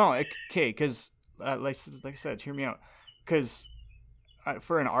 dude. Well, no, okay, because like I said, hear me out. Because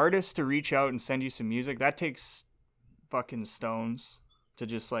for an artist to reach out and send you some music, that takes fucking stones to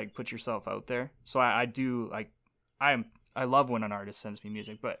just like put yourself out there. So I do like, I love when an artist sends me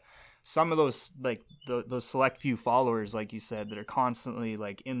music, but some of those like those select few followers, like you said, that are constantly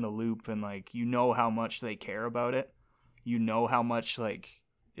like in the loop, and like how much they care about it. How much, like,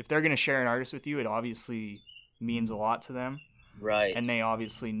 if they're gonna share an artist with you, it obviously means a lot to them, right? And they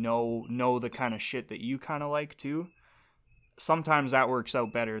obviously know the kind of shit that you kind of like too. Sometimes that works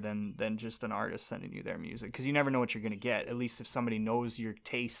out better than just an artist sending you their music, because you never know what you're gonna get. At least if somebody knows your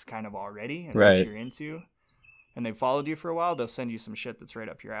tastes kind of already and what you're into, and they've followed you for a while, they'll send you some shit that's right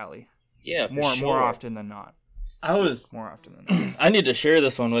up your alley. Yeah, more often than not. More often than not. I need to share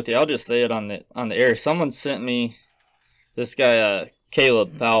this one with you. I'll just say it on the air. Someone sent me this guy,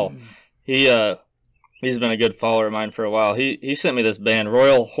 Caleb Powell. He He's been a good follower of mine for a while. He sent me this band,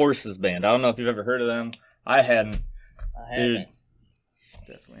 Royal Horses Band. I don't know if you've ever heard of them. I hadn't. I Dude, haven't.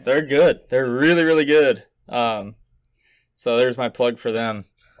 Definitely. they're good. They're really, really good. So there's my plug for them.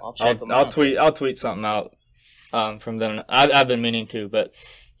 I'll check them I'll out. tweet something out from them. I've been meaning to, but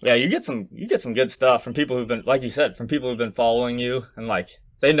yeah, you get some good stuff from people who've been, like you said, from people who've been following you, and like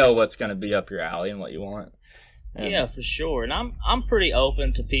they know what's going to be up your alley and what you want. And Yeah, for sure. And I'm pretty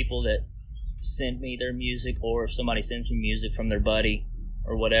open to people that send me their music, or if somebody sends me music from their buddy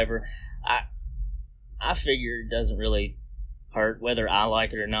or whatever. I figure it doesn't really hurt whether I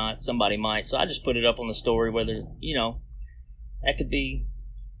like it or not. Somebody might, so I just put it up on the story. Whether that could be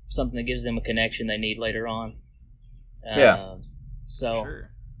something that gives them a connection they need later on. Yeah. So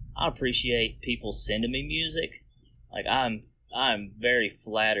Sure. I appreciate people sending me music. Like I'm very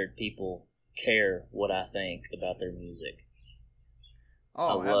flattered people care what I think about their music.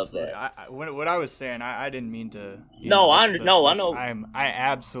 Oh, I love absolutely. that. What I was saying, I didn't mean to. I know. I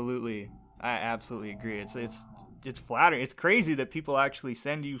absolutely agree. It's flattering. It's crazy that people actually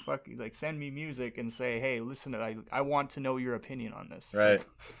send you send me music and say, "Hey, listen, I want to know your opinion on this." right. So,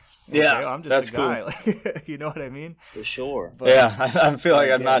 Yeah, okay, I'm just that's a guy. Like, you know what I mean? For sure. But, yeah, I feel like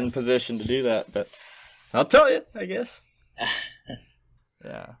I'm yeah. not in position to do that, but I'll tell you, I guess.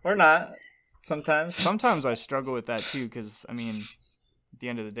 Yeah. Or not, sometimes. Sometimes I struggle with that too, because I mean, at the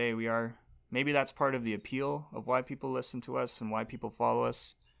end of the day, maybe that's part of the appeal of why people listen to us and why people follow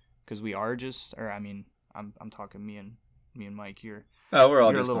us, because we are I'm talking me and Mike here. Oh, we're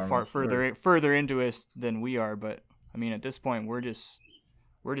all You're a just little normal. further into us than we are, but I mean, at this point, we're just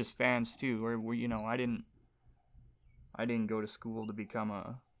fans too. I didn't go to school to become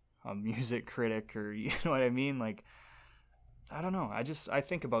a music critic, or you know what I mean. Like, I don't know. I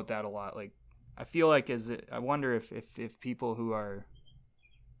think about that a lot. Like, I feel like I wonder if people who are,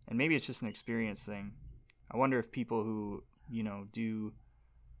 and maybe it's just an experience thing. I wonder if people who do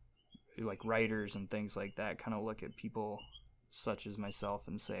like writers and things like that kind of look at people such as myself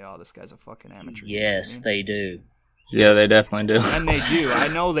and say, "Oh, this guy's a fucking amateur." Yes, they do. Yeah, they definitely do. And they do. I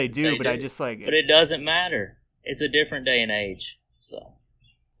know they do, They but do. I just like. But it doesn't matter. It's a different day and age. So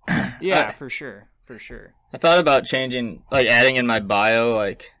Yeah, for sure. I thought about changing, like adding in my bio,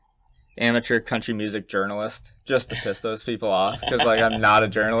 like amateur country music journalist, just to piss those people off, because like I'm not a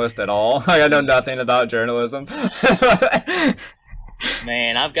journalist at all. Like I know nothing about journalism.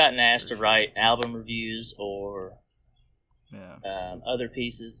 man, I've gotten asked to write album reviews or Yeah. other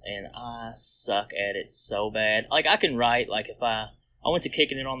pieces, and I suck at it so bad. Like I can write. Like if I went to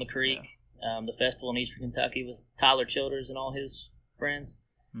Kicking It on the Creek, the festival in Eastern Kentucky with Tyler Childers and all his friends,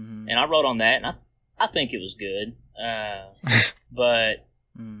 Mm-hmm. and I wrote on that, and I think it was good. But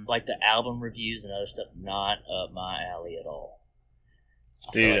like the album reviews and other stuff, not up my alley at all.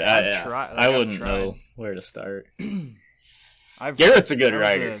 Dude, I wouldn't know where to start. Garrett's a good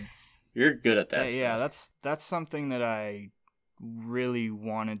writer. You're good at that Yeah, stuff. that's something that I really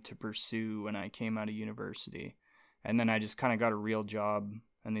wanted to pursue when I came out of university. And then I just kind of got a real job.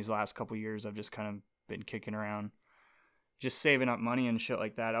 And these last couple of years, I've just kind of been kicking around, just saving up money and shit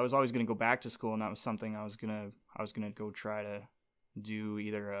like that. I was always going to go back to school, and that was something I was gonna go try to do,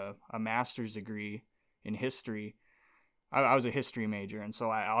 either a master's degree in history. I was a history major, and so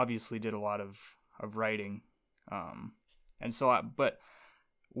I obviously did a lot of writing. And so but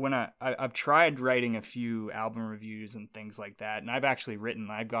when I've tried writing a few album reviews and things like that, and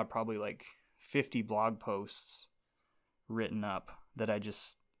I've got probably like 50 blog posts written up that I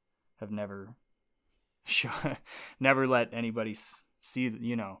just have never let anybody see.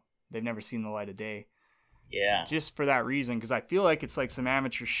 They've never seen the light of day. Yeah. Just for that reason, because I feel like it's like some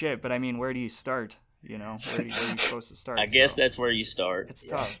amateur shit. But I mean, where do you start? Where are you supposed to start? I guess that's where you start. It's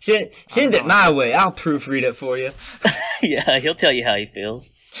tough. Send it my way. I'll proofread it for you. Yeah, he'll tell you how he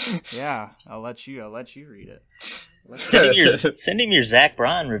feels. Yeah, I'll let you read it. Send him your Zach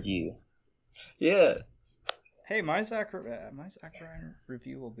Bryan review. Yeah. Hey, my Zach Bryan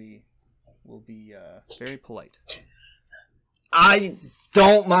review will be very polite. I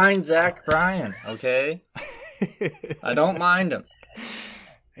don't mind Zach Bryan, okay? I don't mind him.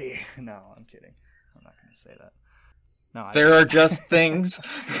 Hey, no, I'm kidding. I'm not going to say that. No, There are just things.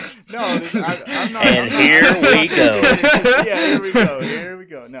 No, I'm not. And here we go. Yeah, here we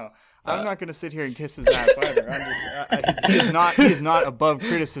go. No, I'm not going to sit here and kiss his ass either. He is not above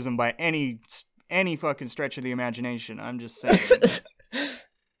criticism by any fucking stretch of the imagination. I'm just saying.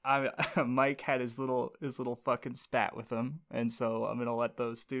 Mike had his little fucking spat with him, and so I'm gonna let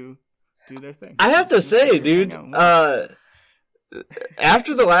those two do their thing. I have to say, dude,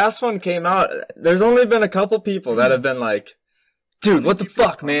 after the last one came out, there's only been a couple people that have been like Dude, what the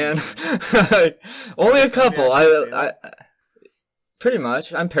fuck, man? Only a couple. I pretty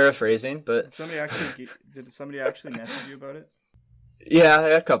much. I'm paraphrasing, but did somebody actually message you about it? Yeah,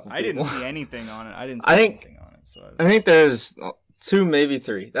 a couple. I people. didn't see anything on it. Anything on it. So I think there's 2, maybe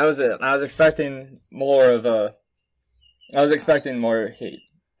 3. That was it. I was expecting more hate,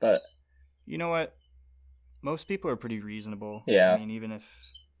 but you know what? Most people are pretty reasonable. Yeah. I mean, even if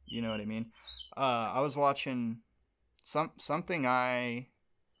you know what I mean. I was watching something that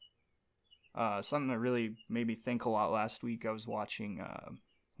really made me think a lot last week. I was watching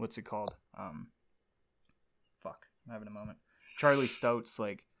what's it called? Fuck, I'm having a moment. Charlie Stout's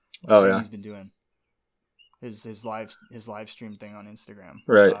thing he's been doing. His live stream thing on Instagram.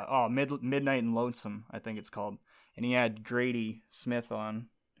 Right. Midnight and Lonesome, I think it's called. And he had Grady Smith on,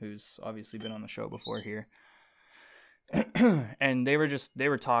 who's obviously been on the show before here. And they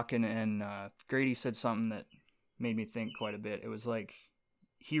were talking, and Grady said something that made me think quite a bit. It was like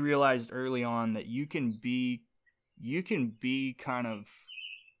he realized early on that you can be kind of,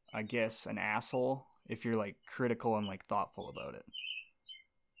 I guess, an asshole if you're like critical and like thoughtful about it.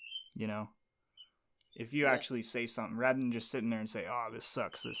 You know? If you actually say something, rather than just sitting there and say, oh, this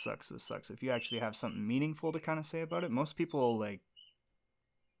sucks. If you actually have something meaningful to kind of say about it, most people like...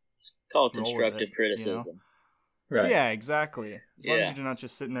 It's called constructive criticism. You know? Right. Yeah, exactly. As long as you're not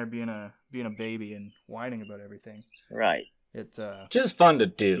just sitting there being a baby and whining about everything. Right. It just fun to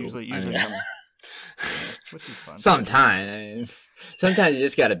do. Usually comes, which is fun. Sometimes you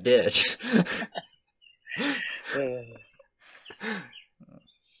just gotta bitch.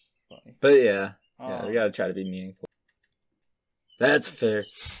 But yeah, we gotta try to be meaningful. That's fair.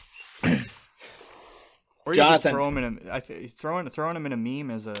 Or you just throw them in throwing them in a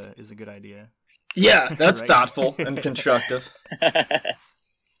meme is a good idea. Yeah, that's right? Thoughtful and constructive.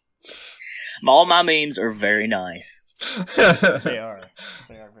 All my memes are very nice. They are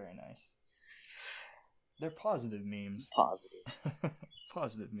very nice. They're positive memes.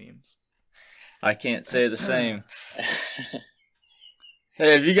 Positive memes. I can't say the same.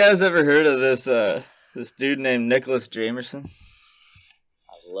 Hey, have you guys ever heard of this dude named Nicholas Jamerson?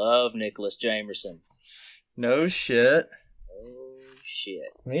 I love Nicholas Jamerson. No shit. Oh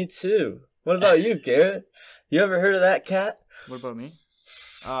shit. Me too. What about you, Garrett? You ever heard of that cat? What about me?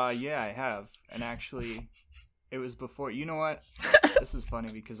 Yeah, I have. And actually, it was before. You know what? This is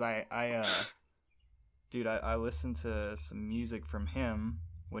funny because I listened to some music from him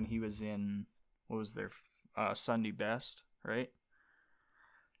when he was in, what was their Sunday Best, right?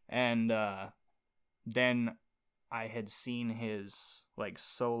 And then I had seen his like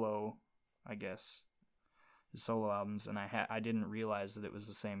solo, I guess, his solo albums, and I didn't realize that it was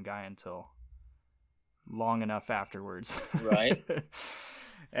the same guy until long enough afterwards. Right.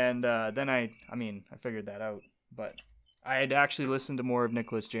 And then I figured that out, but I had actually listened to more of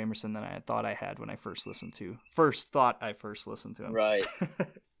Nicholas Jamerson than I had thought I had when I first listened to him. Right.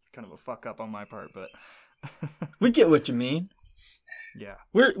 Kind of a fuck up on my part, but we get what you mean. Yeah.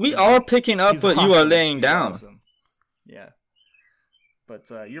 We are picking up what you are laying down. Awesome. Yeah. But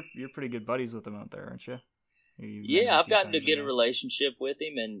you're pretty good buddies with him out there, aren't you? Yeah, I've gotten to get a relationship with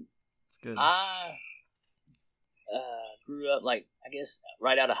him, and it's good. I grew up, like, I guess,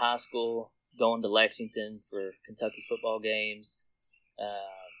 right out of high school, going to Lexington for Kentucky football games.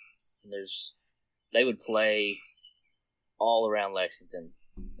 And they would play all around Lexington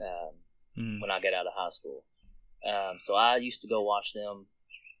when I got out of high school. So I used to go watch them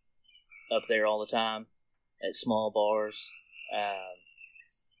up there all the time at small bars.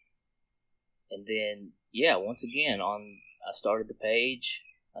 And then, once again, I started the page.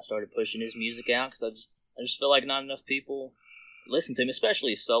 I started pushing his music out because I just feel like not enough people listen to him,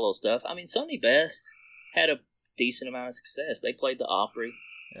 especially his solo stuff. I mean, Sunday Best had a decent amount of success. They played the Opry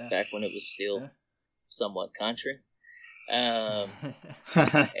back when it was still somewhat country. And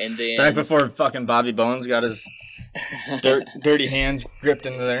then back before fucking Bobby Bones got his dirty hands gripped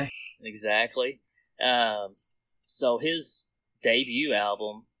into there. Exactly. So his debut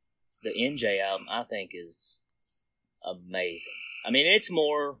album, the NJ album, I think is amazing. I mean, it's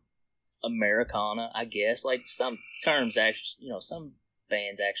more Americana, I guess. Like, some terms actually, some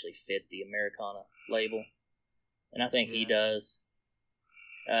bands actually fit the Americana label, and I think he does,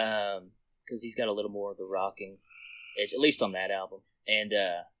 because he's got a little more of the rocking edge, at least on that album. And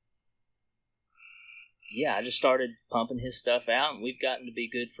I just started pumping his stuff out, and we've gotten to be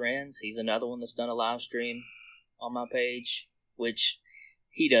good friends. He's another one that's done a live stream on my page, which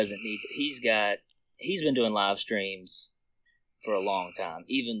he doesn't need to. He's been doing live streams for a long time,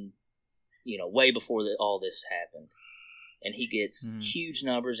 even way before all this happened, and he gets huge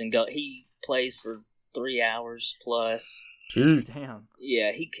numbers and he plays for 3 hours plus. Dude. Damn.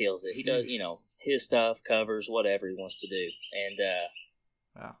 Yeah, he kills it. He does, his stuff, covers, whatever he wants to do. And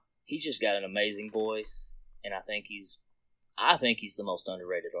Wow. he's just got an amazing voice, and I think he's the most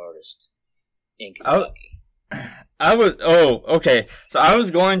underrated artist in Kentucky. Okay. So I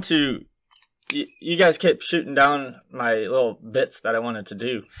was going to, you guys kept shooting down my little bits that I wanted to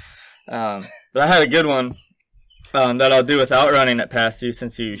do. But I had a good one that I'll do without running it past you,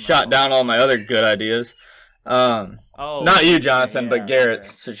 since you shot down all my other good ideas. Not you, Jonathan, but Garrett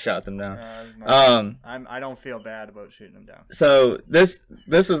shot them down. I don't feel bad about shooting them down. So this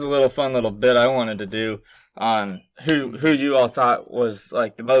was a little fun little bit I wanted to do on who you all thought was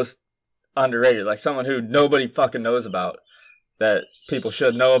like the most underrated, like someone who nobody fucking knows about that people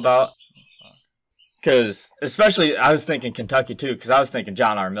should know about. Because especially I was thinking Kentucky too, because I was thinking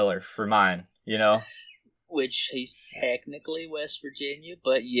John R. Miller for mine, Which he's technically West Virginia,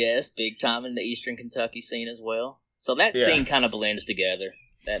 but yes, big time in the Eastern Kentucky scene as well. So that scene kind of blends together.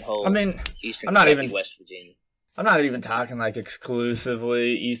 That whole Eastern Kentucky, West Virginia. I'm not even talking like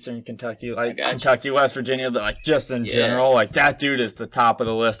exclusively Eastern Kentucky, like Kentucky, West Virginia, but like just in general. Like that dude is the top of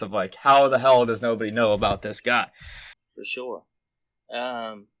the list of like, how the hell does nobody know about this guy? For sure.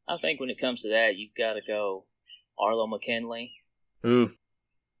 I think when it comes to that, you've got to go Arlo McKinley. Ooh.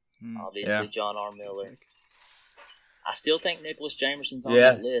 Obviously, John R. Miller. I still think Nicholas Jamerson's on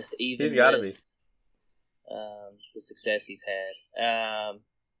that list, even he's gotta be. The success he's had.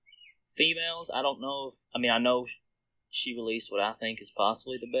 Females, I don't know I know she released what I think is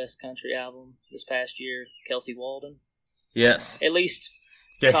possibly the best country album this past year, Kelsey Walden. Yes. At least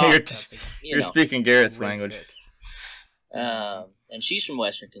you're speaking Garrett's language. And she's from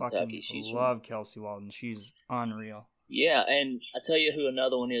Western Kentucky. Love Kelsey Walden. She's unreal. Yeah, and I tell you who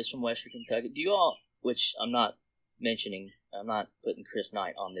another one is from Western Kentucky. Do you all, which I'm not mentioning, I'm not putting Chris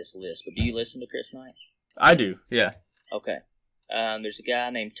Knight on this list, but do you listen to Chris Knight? I do, yeah. Okay. There's a guy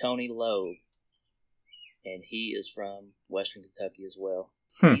named Tony Lowe, and he is from Western Kentucky as well.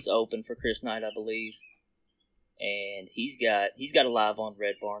 He's open for Chris Knight, I believe, and he's got a live on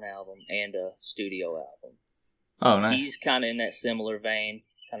Red Barn album and a studio album. Oh, nice. He's kind of in that similar vein,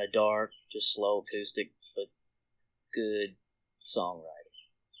 kind of dark, just slow acoustic, but good songwriting.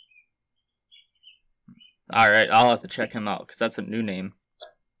 All right, I'll have to check him out because that's a new name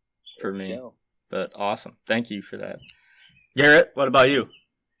for me. Go. But awesome, thank you for that, Garrett. What about you?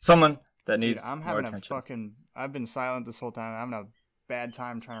 Someone that needs I'm more having attention. I've been silent this whole time. I'm having a bad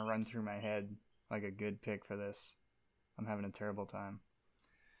time trying to run through my head like a good pick for this. I'm having a terrible time.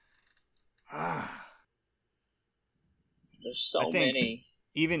 There's so many.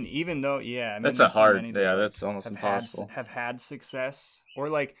 Even though, I mean, that's that's almost impossible. Have had success, or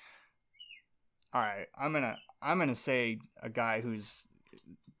like, all right, I'm gonna say a guy who's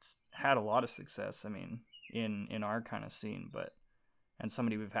had a lot of success. I mean, in our kind of scene, and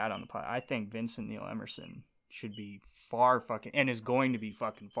somebody we've had on the pod. I think Vincent Neil Emerson should be and is going to be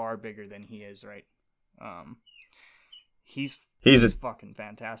fucking far bigger than he is, right? He's fucking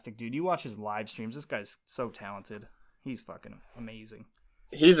fantastic, dude. You watch his live streams. This guy's so talented. He's fucking amazing.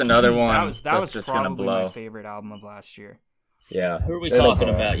 He's another one that was just probably gonna blow. my favorite album of last year. Yeah. Who are we talking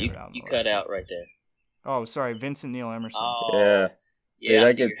about? You cut out right there. Oh, sorry, Vincent Neil Emerson. Oh, yeah. Yeah, dude,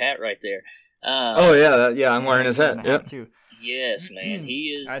 I see your hat right there. I'm wearing his hat. Yep. Too. Yes, man. He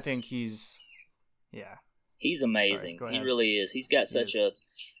is. I think he's amazing. Sorry, he really is. He's got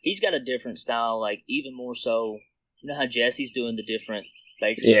he's got a different style, like even more so. You know how Jesse's doing the different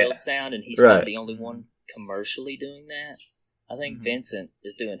Bakersfield sound, and he's kind of the only one commercially doing that? I think Vincent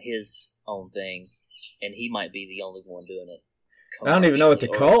is doing his own thing, and he might be the only one doing it. I don't even know what to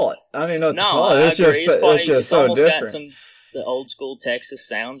call it. It's just so almost different. got the old school Texas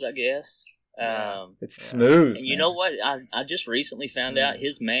sounds, I guess. It's smooth. And you know what? I just recently found out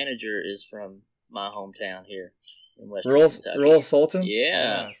his manager is from my hometown here in Western Kentucky. Roll Sultan?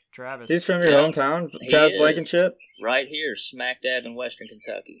 Yeah. Travis. He's from your hometown? Travis Blankenship? Right here, smack dab in Western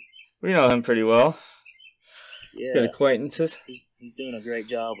Kentucky. We know him pretty well. Yeah. Good acquaintances. He's doing a great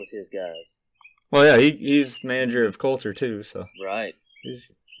job with his guys. Well, yeah, he's manager of Coulter, too, so. Right.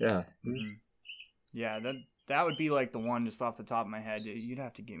 Yeah, that would be like the one just off the top of my head. You'd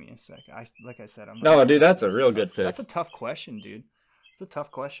have to give me a sec. Dude, that's a real good pick. That's a tough question, dude. It's a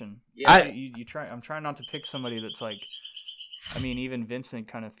tough question. Yeah. I'm trying not to pick somebody that's like, I mean, even Vincent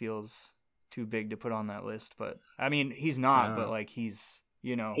kind of feels too big to put on that list, but I mean, he's not, but like he's,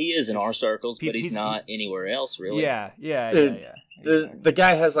 you know, he is in our circles, but he's not anywhere else, really. Yeah. The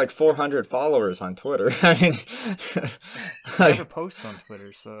guy has like 400 followers on Twitter. I mean, he never posts on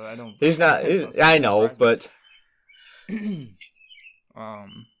Twitter, so I don't. He's not. I know, but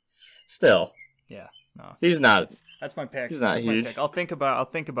still. Yeah. No. He's not. That's my pick. He's not That's huge. My pick. I'll think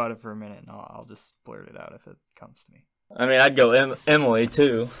about it for a minute, and I'll just blurt it out if it comes to me. I mean, I'd go Emily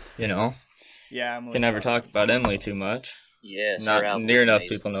too. You know, Yeah, you can never talk about Emily too much. Yes, Not near enough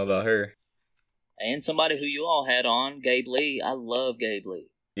people know about her. And somebody who you all had on, Gabe Lee. I love Gabe Lee.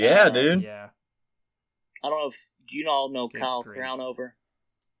 Yeah, dude. Yeah. I don't know if you all know Gabe's Kyle great. Crownover.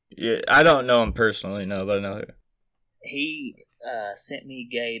 Yeah, I don't know him personally, no, but I know who. He sent me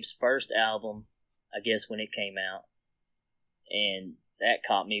Gabe's first album, I guess, when it came out, and that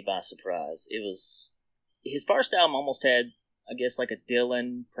caught me by surprise. It was his first album almost had, I guess, like a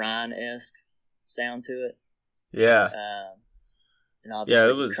Dylan Prine-esque sound to it. Yeah, and obviously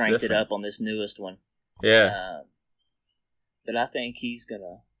it was he cranked different. it up on this newest one. yeah. But I think he's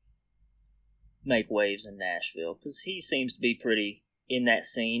gonna make waves in Nashville because he seems to be pretty in that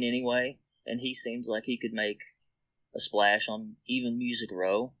scene anyway, and he seems like he could make a splash on even Music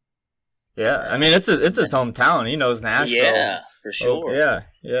Row. Yeah, I mean, it's his hometown. He knows Nashville. Yeah, for sure.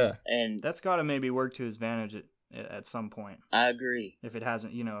 Yeah. And That's got to maybe work to his advantage at some point, I agree. if it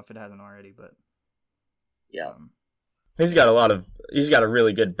hasn't already. But Yeah. He's got a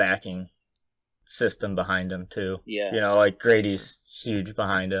really good backing system behind him too. Yeah. You know, like Grady's huge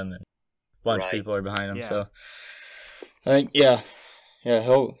behind him, and a bunch of Right. people are behind him. Yeah. So I think, yeah,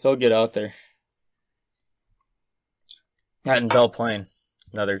 he'll get out there. That and Belle Plaine,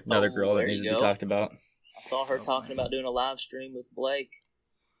 another girl that there needs you to be go. talked about. I saw her talking about doing a live stream with Blake.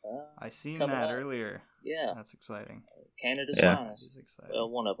 I seen Coming that up. earlier. Yeah. That's exciting. Canada's Yeah. That's finest. exciting. Well,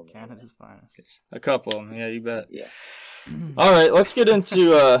 one of them. Canada's finest. A couple of them, yeah, you bet. Yeah. All right, let's get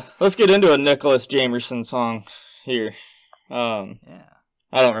into a Nicholas Jamerson song here. Yeah.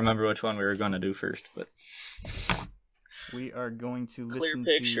 I don't remember which one we were going to do first, but We are going to Clear listen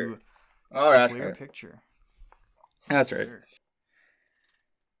Picture. to all right, Clear Picture. that's Yes, right. sir.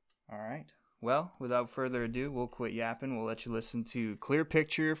 All right. Well, without further ado, we'll quit yapping. We'll let you listen to Clear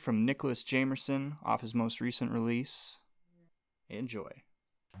Picture from Nicholas Jamerson off his most recent release. Enjoy.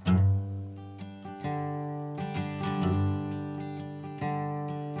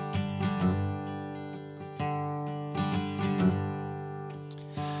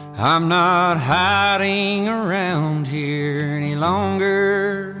 I'm not hiding around here any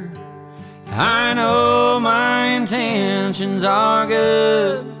longer. I know my intentions are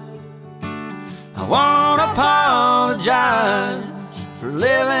good. I won't apologize for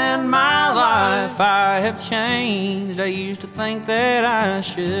living my life. I have changed. I used to think that I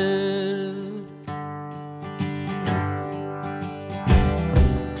should.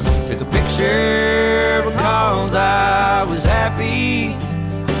 Took a picture because I was happy.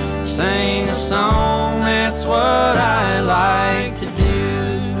 Sing a song, that's what I like to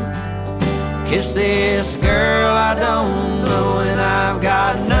do. Kiss this girl I don't know, and I've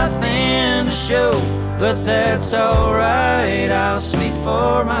got nothing to show. But that's alright, I'll speak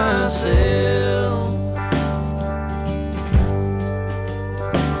for myself.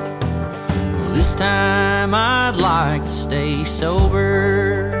 Well, this time I'd like to stay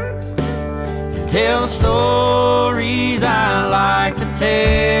sober, tell stories I like to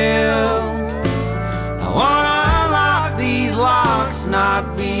tell. I wanna unlock these locks,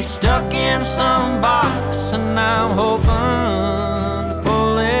 not be stuck in some box, and I'm hoping to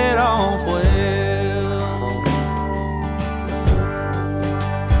pull it off well.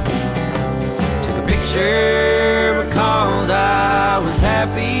 Took a picture because I was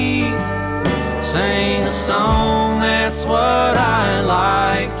happy. Sang a song, that's what I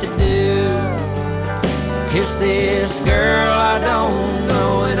like to do. Kiss this girl I don't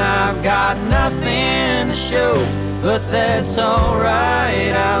know, and I've got nothing to show. But that's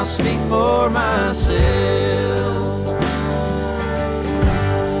alright, I'll speak for myself.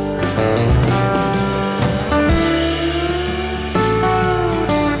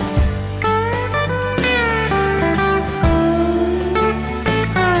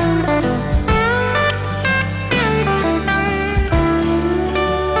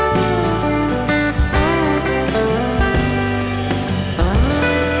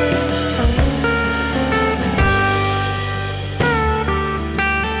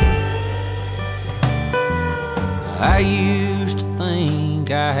 I used to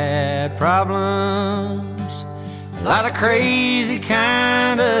think I had problems, a lot of crazy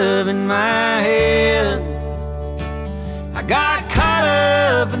kind of in my head. I got caught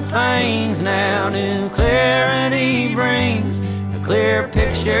up in things now, new clarity brings a clear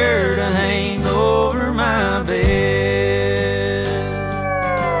picture to hang over my bed.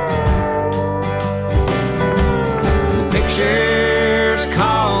 The pictures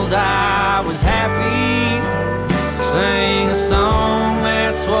cause I was happy. Sing a song,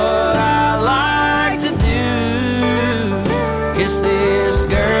 that's what I like to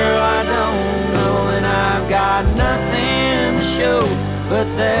but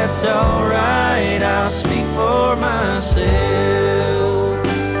that's alright, I'll speak for myself.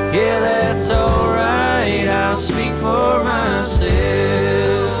 Yeah, that's alright, I'll speak for myself.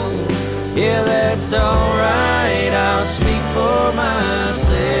 Yeah, that's alright, I'll speak for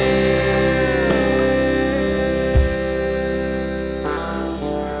myself.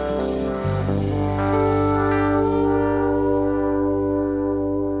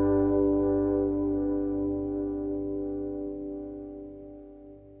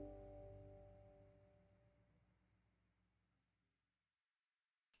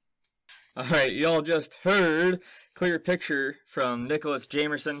 All right, y'all just heard Clear Picture from Nicholas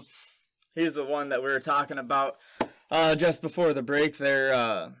Jamerson. He's the one that we were talking about just before the break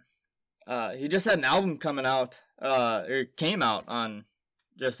there. He just had an album coming out, it came out on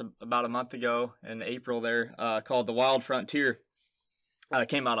just about a month ago in April there, called The Wild Frontier. It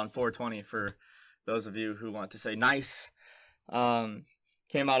came out on 420 for those of you who want to say nice.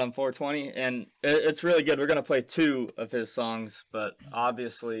 Came out on 420, and it's really good. We're going to play 2 of his songs, but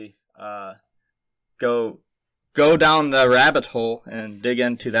obviously... go down the rabbit hole and dig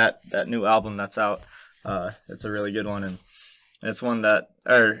into that new album that's out. It's a really good one, and it's one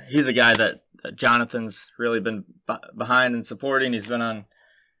he's a guy that Jonathan's really been behind and supporting. He's been on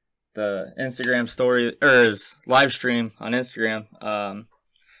the Instagram story, or his live stream on Instagram.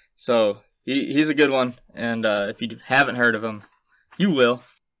 So he's a good one, and if you haven't heard of him, you will.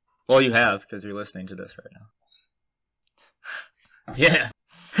 Well, you have, because you're listening to this right now. Yeah.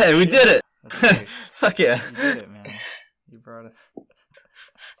 Hey, we did it! Fuck yeah. You did it, man. You brought it.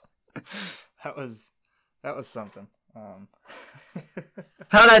 That was something. How'd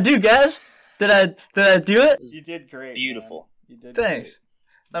I do, guys? Did I do it? You did great. Beautiful. Man. You did. Thanks.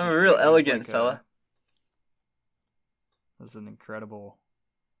 Great. I'm a real elegant fella. That was an incredible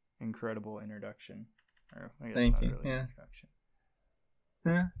introduction. Or, I guess Thank not you. Really Yeah. Introduction.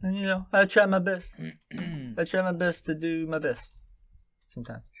 Yeah, and I try my best. I try my best to do my best.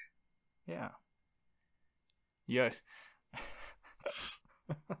 Sometimes. Yeah. Yeah.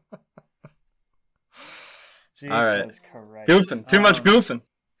 Jesus All right. Christ. Goofing. Too much goofing.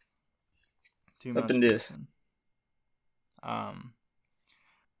 Too much Up in this. goofing.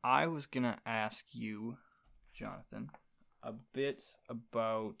 I was gonna ask you, Jonathan, a bit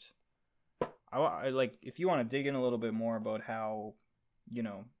about. I like if you want to dig in a little bit more about how,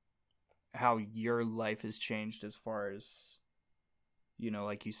 how your life has changed as far as,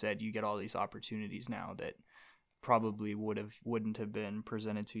 like you said, you get all these opportunities now that probably wouldn't have been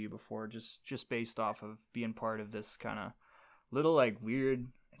presented to you before, just based off of being part of this kind of little like weird.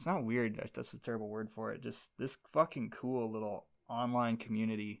 It's not weird. That's a terrible word for it. Just this fucking cool little online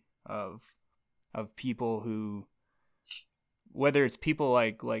community of people who, whether it's people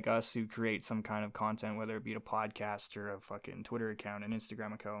like us who create some kind of content, whether it be a podcast or a fucking Twitter account, an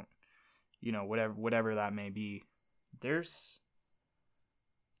Instagram account, whatever that may be. There's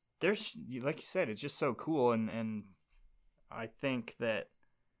like you said, it's just so cool, and I think when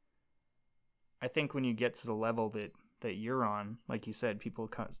you get to the level that you're on, like you said, people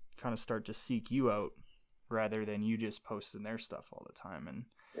kind of start to seek you out rather than you just posting their stuff all the time. And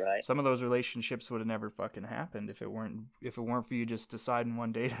Right. some of those relationships would have never fucking happened if it weren't for you just deciding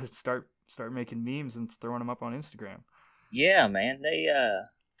one day to start making memes and throwing them up on Instagram. Yeah, man. They, I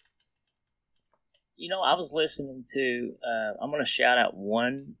was listening to, I'm going to shout out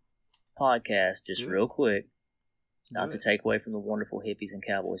one podcast just real quick, not to take away from the wonderful Hippies and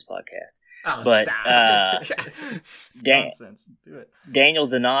Cowboys podcast. Oh, But, Nonsense. Do it. Daniel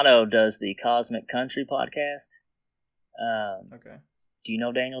Donato does the Cosmic Country podcast. Okay. Do you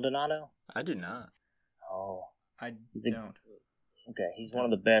know Daniel Donato? I do not. Oh. I He's don't. Okay, he's one of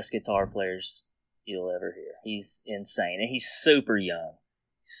the best guitar players you'll ever hear. He's insane. And he's super young.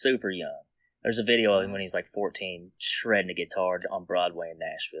 Super young. There's a video of him when he's like 14 shredding a guitar on Broadway in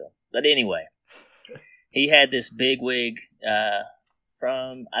Nashville. But anyway, he had this bigwig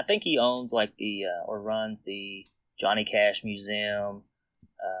from, I think he owns like or runs the Johnny Cash Museum,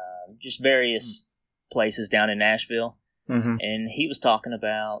 just various places down in Nashville. Mm-hmm. And he was talking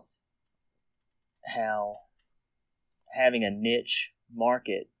about how having a niche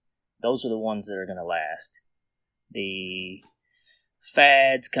market, those are the ones that are going to last. The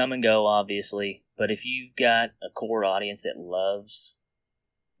fads come and go, obviously, but if you've got a core audience that loves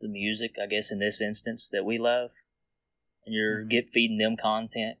the music, I guess in this instance, that we love, and you're feeding them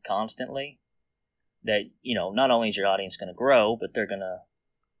content constantly, that, not only is your audience going to grow, but they're going to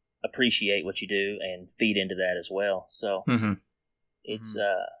appreciate what you do and feed into that as well. So it's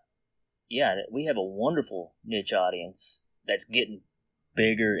we have a wonderful niche audience that's getting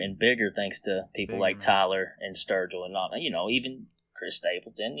bigger and bigger thanks to people like Tyler and Sturgill and not, even Chris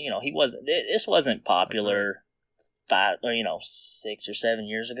Stapleton. He wasn't. This wasn't popular 6 or 7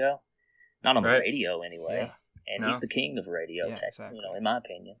 years ago. Not on the radio anyway. Yeah. And he's the king of radio tech, exactly. in my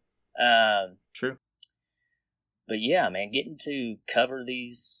opinion. True. But yeah, man, getting to cover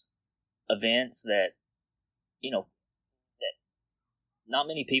these events that not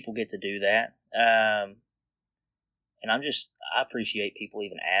many people get to do that. And I appreciate people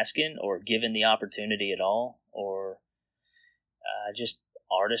even asking or giving the opportunity at all, or just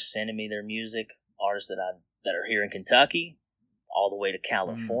artists sending me their music, artists that are here in Kentucky, all the way to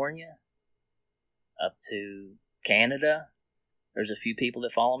California, up to Canada. There's a few people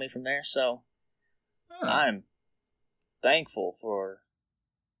that follow me from there, so I'm thankful for,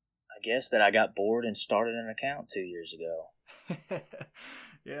 I guess, that I got bored and started an account 2 years ago.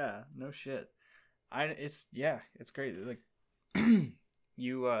 Yeah, no shit. It's great. Like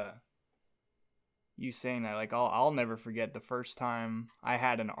you saying that, like I'll never forget the first time I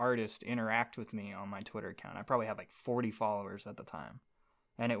had an artist interact with me on my Twitter account. I probably had like 40 followers at the time.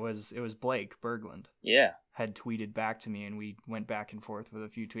 And it was Blake Berglund. Yeah. Had tweeted back to me, and we went back and forth with a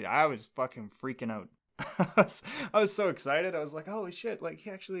few tweets. I was fucking freaking out. I was so excited. I was like, holy shit, like he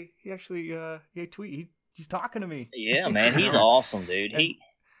he's talking to me. Yeah, man, he's awesome, dude.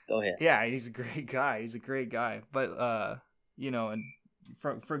 Go ahead. Yeah, he's a great guy. But and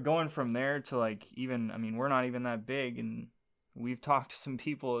for going from there to like, even, I mean, we're not even that big, and we've talked to some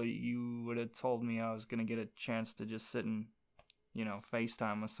people. You would have told me I was going to get a chance to just sit and,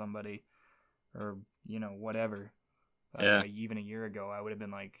 FaceTime with somebody or, whatever. Yeah. Even a year ago, I would have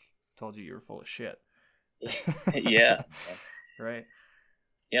been like, told you were full of shit. Yeah. Right.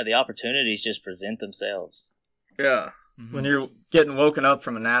 Yeah, the opportunities just present themselves. Yeah. Mm-hmm. When you're getting woken up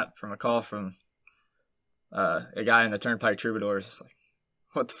from a nap, from a call from a guy in the Turnpike Troubadours, it's like,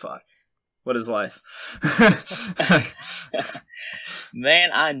 what the fuck? What is life?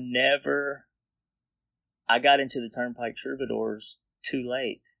 Man, I got into the Turnpike Troubadours too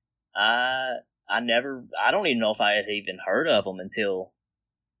late. I don't even know if I had even heard of them until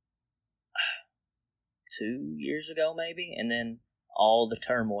 2 years ago, maybe. And then all the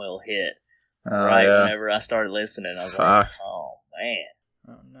turmoil hit. Whenever I started listening, I was like, oh, man.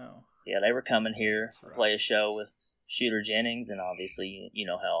 Oh, no. Yeah, they were coming here to play a show with Shooter Jennings, and obviously, you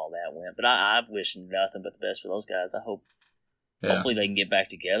know how all that went. But I wish nothing but the best for those guys. Hopefully they can get back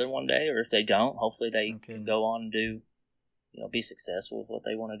together one day, or if they don't, hopefully they can go on and do, be successful with what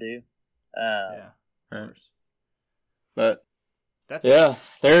they want to do. Right. But they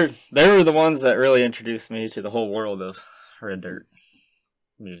were the ones that really introduced me to the whole world of Red Dirt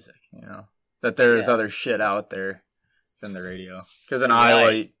music. That there's other shit out there than the radio. Because in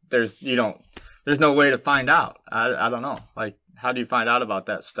Iowa, there's no way to find out. I don't know. Like, how do you find out about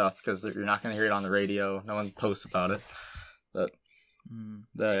that stuff? Because you're not going to hear it on the radio. No one posts about it. But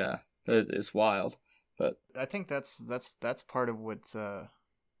it's wild. But I think that's part of what's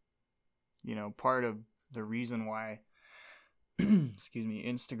part of the reason why excuse me,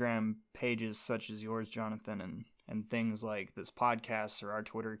 Instagram pages such as yours, Jonathan, and things like this podcast or our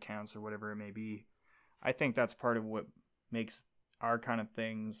Twitter accounts or whatever it may be. I think that's part of what makes our kind of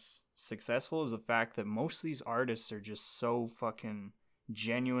things successful, is the fact that most of these artists are just so fucking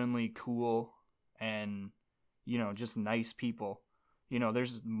genuinely cool and, just nice people. I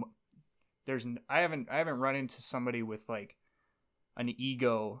haven't run into somebody with like an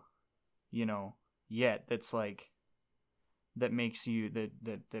ego, yet that's like, that makes you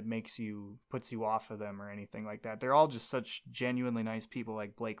puts you off of them or anything like that. They're all just such genuinely nice people.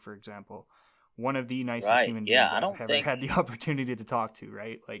 Like Blake, for example, one of the nicest human beings I've ever had the opportunity to talk to.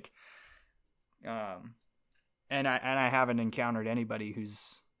 Right, like, and I haven't encountered anybody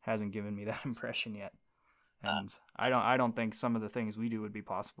hasn't given me that impression yet. And I don't think some of the things we do would be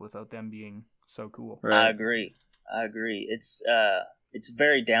possible without them being so cool. Right. I agree. It's a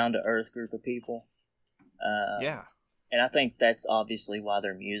very down to earth group of people. Yeah. And I think that's obviously why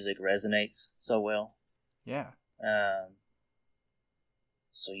their music resonates so well. Yeah.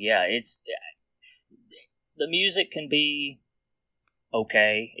 So yeah, the music can be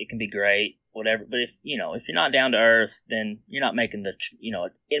okay. It can be great, whatever. But if you're not down to earth, then you're not making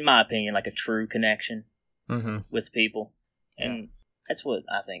in my opinion, like a true connection with people. And that's what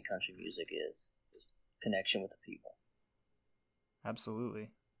I think country music is connection with the people.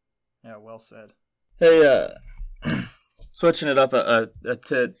 Absolutely. Yeah, well said. Hey, switching it up a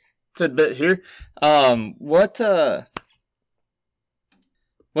tidbit here. What's the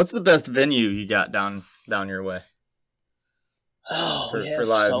best venue you got down your way? We have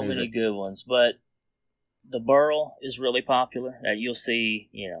live so music? many good ones, but the Burl is really popular. You'll see,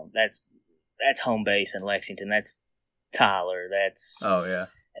 that's home base in Lexington. That's Tyler. That's Oh yeah,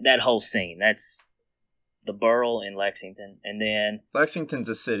 that whole scene. That's the Burl in Lexington, and then Lexington's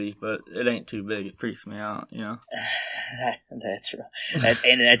a city, but it ain't too big. It freaks me out, you know. that's right,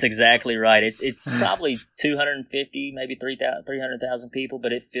 and that's exactly right. It's probably 250, maybe 300,000 people,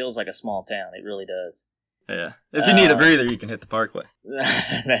 but it feels like a small town. It really does. Yeah. If you need a breather, you can hit the Parkway.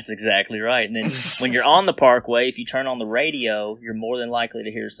 That's exactly right. And then when you're on the Parkway, if you turn on the radio, you're more than likely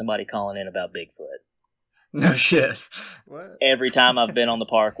to hear somebody calling in about Bigfoot. No shit. What? Every time I've been on the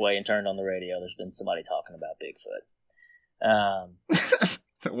Parkway and turned on the radio, there's been somebody talking about Bigfoot.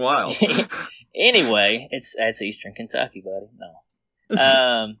 Wild. Anyway, that's Eastern Kentucky, buddy.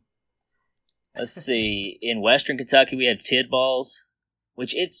 No. Let's see. In Western Kentucky, we have Tidballs,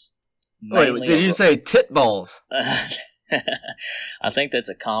 which it's Wait, did you say tit balls? I think that's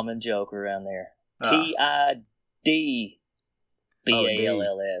a common joke around there. Tidballs.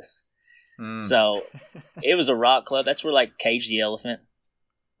 So it was a rock club. That's where like Cage the Elephant.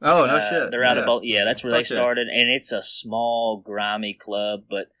 Oh no shit! They're out of both. Yeah, that's where they Fuck yeah. started, and it's a small, grimy club.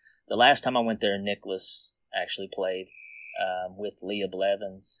 But the last time I went there, Nicholas actually played with Leah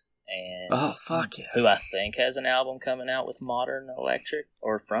Blevins, and Oh fuck yeah! who I think has an album coming out with Modern Electric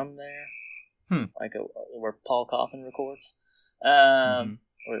or from there, like where Paul Coffin records.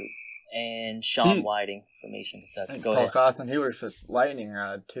 And Sean Whiting from Eastern Kentucky. Go Paul ahead. Coffin, he works with Lightning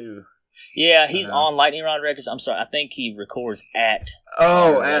Rod too. Yeah, he's on Lightning Rod Records. I'm sorry, I think he records at.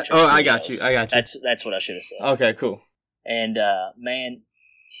 Oh, Electric I got you. Studios. I got you. That's what I should have said. Okay, cool. And man,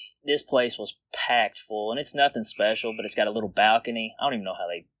 this place was packed full, and it's nothing special, but it's got a little balcony. I don't even know how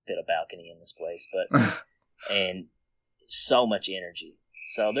they fit a balcony in this place, but and so much energy.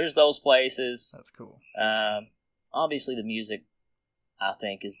 So there's those places. That's cool. Obviously, the music I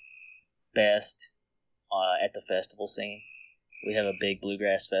think is best at the festival scene. We have a big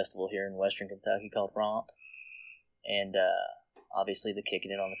bluegrass festival here in Western Kentucky called Romp, and obviously the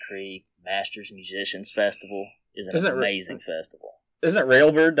Kicking It on the Creek Masters Musicians Festival is an amazing festival. Isn't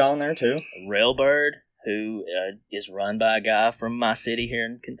Railbird down there too? Railbird, who is run by a guy from my city here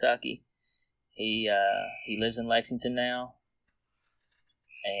in Kentucky. He lives in Lexington now.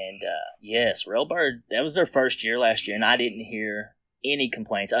 And yes, Railbird, that was their first year last year, and I didn't hear any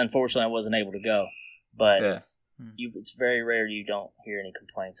complaints. Unfortunately, I wasn't able to go. But it's very rare you don't hear any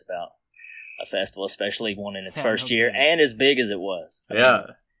complaints about a festival, especially one in its first year and as big as it was. Yeah.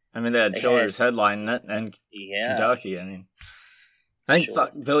 I mean, they had Chillers headlining it and Kentucky. I mean, I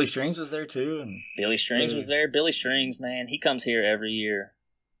think Billy Strings was there too. And Billy Strings was there. Billy Strings, man, he comes here every year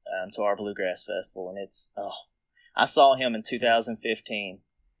to our Bluegrass Festival, and it's I saw him in 2015,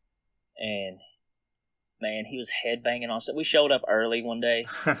 and man, he was headbanging on stuff. We showed up early one day.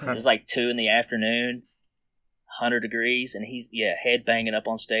 It was like 2 in the afternoon, 100 degrees, and he's headbanging up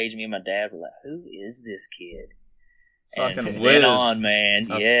on stage. Me and my dad were like, "Who is this kid?" Fucking and from whiz. then on, man,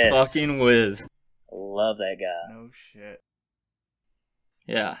 yes, fucking whiz. Love that guy. No shit.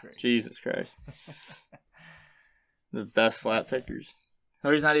 Yeah, Jesus Christ. The best flat pickers.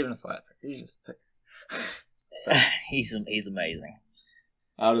 Oh, he's not even a flat picker. He's just a picker. He's amazing.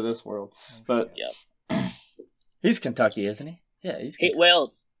 Out of this world. But he's Kentucky, isn't he? Yeah, he's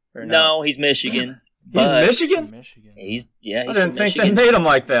Kentucky. No, he's Michigan. He's Michigan? He's I from didn't think Michigan. they made him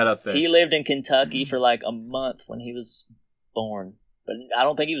like that up there. He lived in Kentucky for like a month when he was born. But I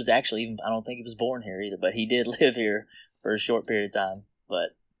don't think he was born here either, but he did live here for a short period of time.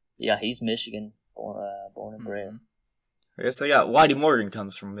 But yeah, he's Michigan, born and bred. I guess they got Whitey Morgan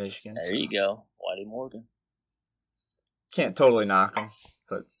comes from Michigan. There you go, Whitey Morgan. Can't totally knock him,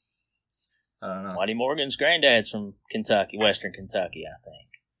 but I don't know. Whitey Morgan's granddad's from Kentucky, Western Kentucky, I think.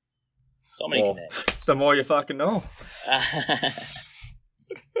 So many connections. The more you fucking know.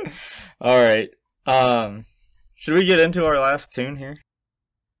 All right. Should we get into our last tune here?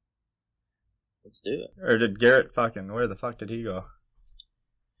 Let's do it. Or did Garrett where the fuck did he go?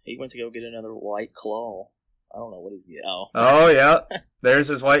 He went to go get another White Claw. I don't know what he's getting. Oh, yeah. There's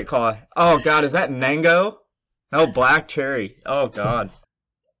his White Claw. Oh, God, is that Nango? No, Black Cherry. Oh, God.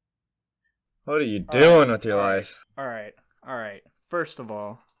 What are you doing with your life? All right. First of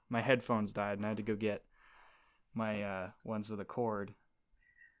all, my headphones died, and I had to go get my ones with a cord.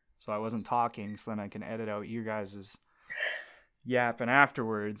 So I wasn't talking, so then I can edit out you guys' yapping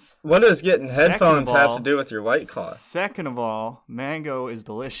afterwards. What does getting headphones have to do with your White Claw? Second of all, mango is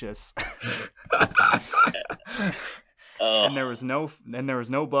delicious. And there was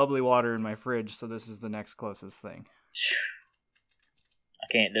no bubbly water in my fridge, so this is the next closest thing. I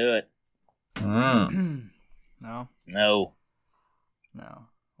can't do it. No. No.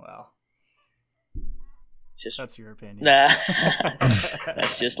 Well, Just that's your opinion. Nah.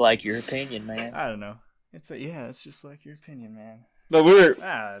 That's just like your opinion, man. I don't know. it's just like your opinion, man. But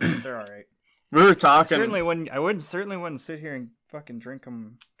They're all right. we were talking. I wouldn't sit here and fucking drink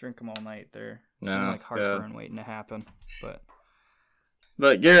them all night. They're seem like heartburn waiting to happen.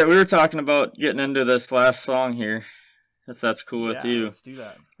 But Garrett, we were talking about getting into this last song here, if that's cool with you. Let's do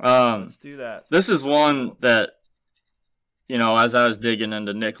that. Let's do that. This is one that, as I was digging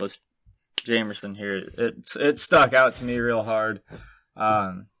into Nicholas Jamerson here, it stuck out to me real hard.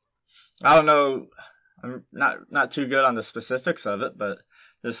 I don't know, I'm not too good on the specifics of it, but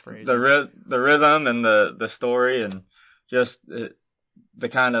just the rhythm and the story and just the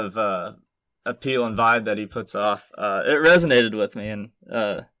kind of appeal and vibe that he puts off, it resonated with me, and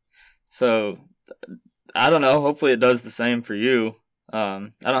so I don't know, hopefully it does the same for you.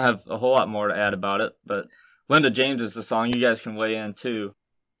 I don't have a whole lot more to add about it, but Linda James is the song. You guys can weigh in too.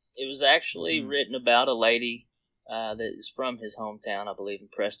 It was actually written about a lady that is from his hometown, I believe, in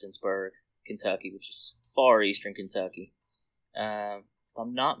Prestonsburg, Kentucky, which is far eastern Kentucky. If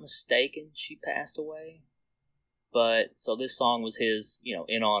I'm not mistaken, she passed away. But so this song was his,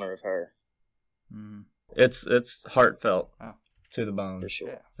 in honor of her. Mm. It's heartfelt to the bone. For sure.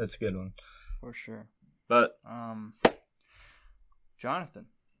 Yeah. That's a good one. For sure. But Jonathan,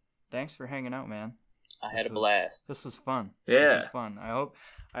 thanks for hanging out, man. I had a blast. This was fun. Yeah. This was fun.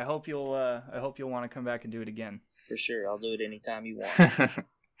 I hope you'll want to come back and do it again. For sure. I'll do it anytime you want.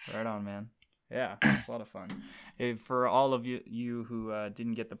 Right on, man. Yeah, it's a lot of fun. For all of you who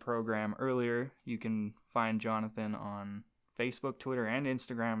didn't get the program earlier, you can find Jonathan on Facebook, Twitter, and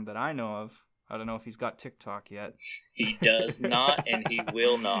Instagram that I know of. I don't know if he's got TikTok yet. He does not, and he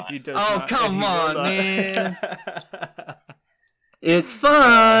will not. He does Oh, not, come on, not. man. It's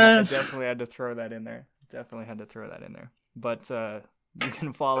fun. I definitely had to throw that in there. But you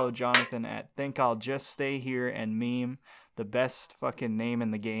can follow Jonathan at Think I'll Just Stay Here and Meme, the best fucking name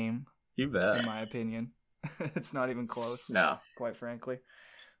in the game. You bet. In my opinion. It's not even close. No. Quite frankly.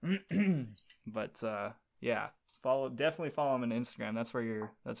 But yeah. Definitely follow him on Instagram. That's where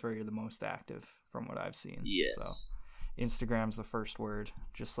you're the most active from what I've seen. Yes. So Instagram's the first word,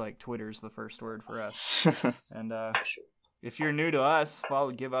 just like Twitter's the first word for us. And if you're new to us,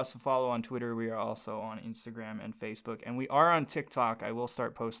 give us a follow on Twitter. We are also on Instagram and Facebook, and we are on TikTok. I will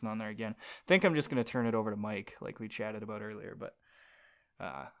start posting on there again. I think I'm just gonna turn it over to Mike, like we chatted about earlier. But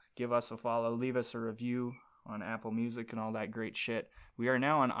give us a follow, leave us a review on Apple Music and all that great shit. We are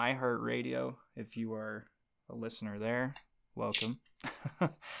now on iHeartRadio. If you are a listener there, welcome.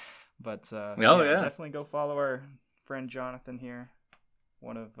 But definitely go follow our friend Jonathan here.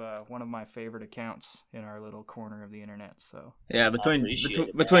 One of my favorite accounts in our little corner of the internet. So yeah, between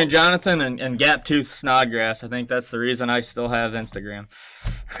Jonathan and Gaptooth Snodgrass, I think that's the reason I still have Instagram.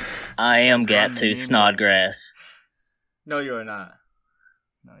 I am Gaptooth Snodgrass. No, you are not.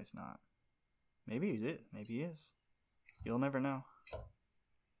 No, he's not. Maybe he's it. Maybe he is. You'll never know.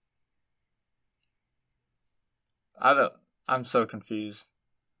 I'm so confused.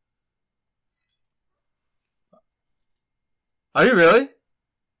 Are you really?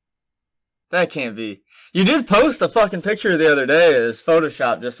 That can't be. You did post a fucking picture the other day as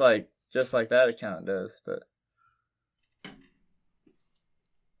Photoshop, just like that account does, but.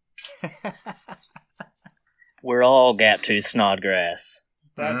 We're all Gaptooth Snodgrass.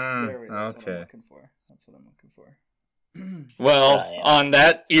 That's what I'm looking for. Well, on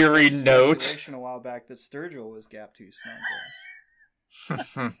that eerie note, a while back that Sturgill was Gaptooth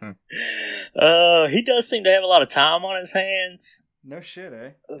Snodgrass. He does seem to have a lot of time on his hands. No shit, eh?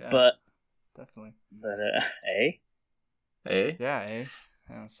 Yeah, but definitely. But eh? Eh? Yeah, eh?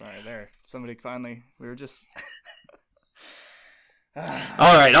 Oh, sorry, there. Somebody finally. We were just. All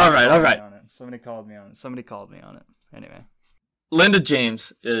right. Somebody called me on it. Anyway. Linda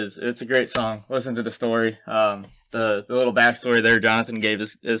James it's a great song. Listen to the story. The little backstory there Jonathan gave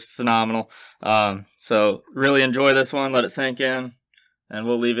is phenomenal. So really enjoy this one. Let it sink in, and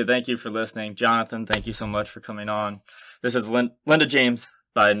we'll leave it. Thank you for listening, Jonathan. Thank you so much for coming on. This is Linda James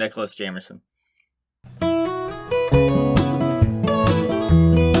by Nicholas Jamerson.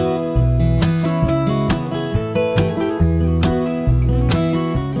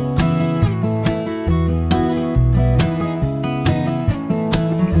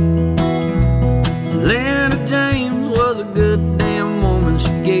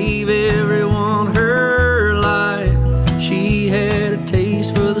 Gave everyone her life. She had a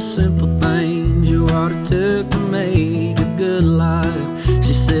taste for the simple things you ought to took to make a good life.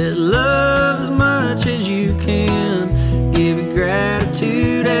 She said, love as much as you can, give it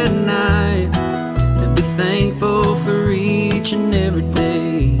gratitude at night, and be thankful for each and every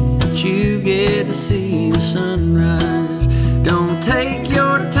day that you get to see the sunrise. Don't take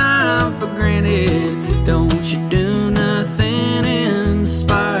your time for granted. Don't you do nothing in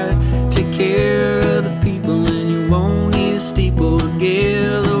spite. Take care of the people and you won't need a steeple to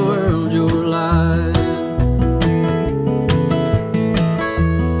give the world your life.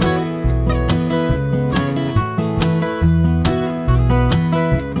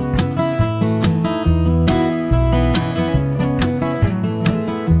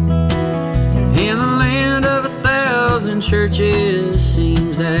 In the land of 1,000 churches,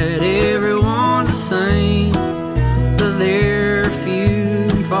 seems that everyone's the same, but they're few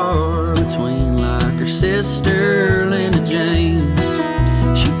and far between, like her sister Linda James.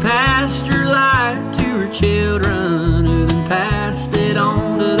 She passed her life to her children, who then passed it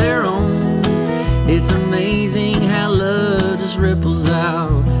on to their own. It's amazing how love just ripples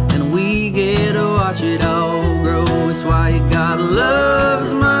out, and we get to watch it all grow. It's why you gotta love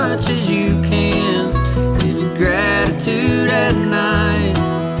as much as you can, give it gratitude at night,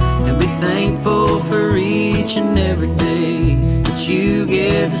 and be thankful for each and every day that you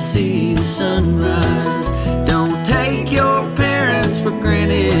get to see the sunrise. Don't take your parents for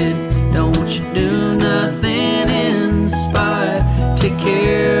granted, don't you do nothing in spite. Take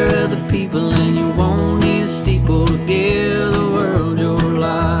care of the people and you won't need a steeple to give the world your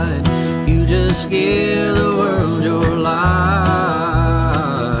light. You just give the world your light.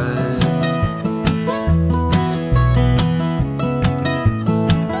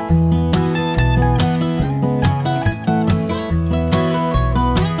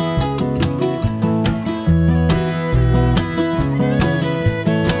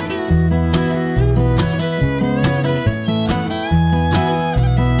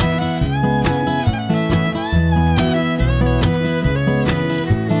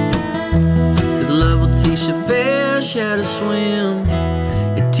 Teach the fish how to swim,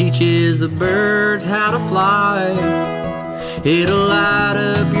 it teaches the birds how to fly. It'll light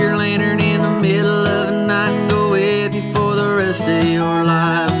up your lantern in the middle of the night and go with you for the rest of your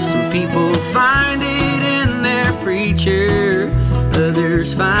life. Some people find it in their preacher,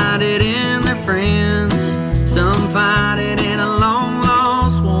 others find it in their friends. Some find it in a long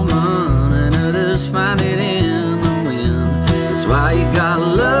lost woman, and others find it in the wind. That's why you gotta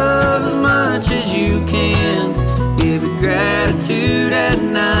love as much as you can, give it gratitude at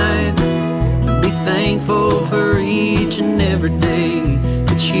night, and be thankful for each and every day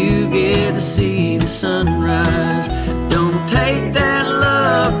that you get to see the sunrise. Don't take that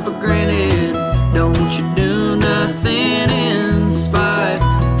love for granted, don't you do nothing in spite.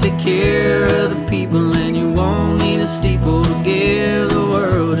 Take care of the people and you won't need a steeple to give the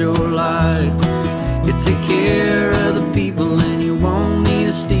world your light. You take care of the people and you won't need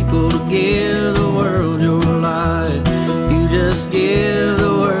a steeple to give the world your light. You just give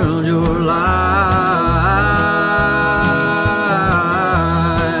the world your light.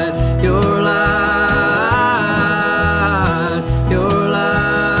 Your light. Your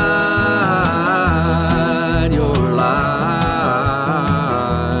light. Your light.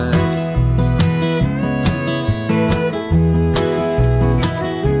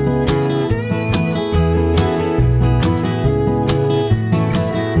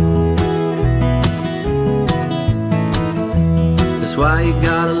 That's why you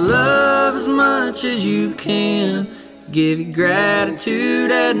gotta love as much as you can, give you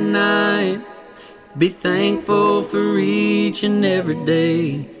gratitude at night, be thankful for each and every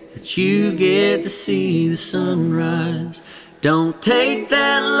day that you get to see the sunrise. Don't take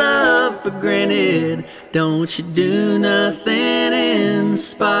that love for granted, don't you do nothing in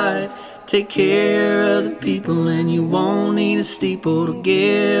spite. Take care of the people and you won't need a steeple to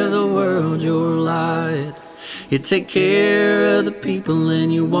give the world your light. You take care of the people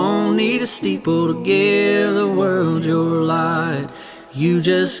and you won't need a steeple to give the world your light. You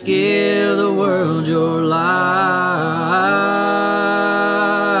just give the world your light.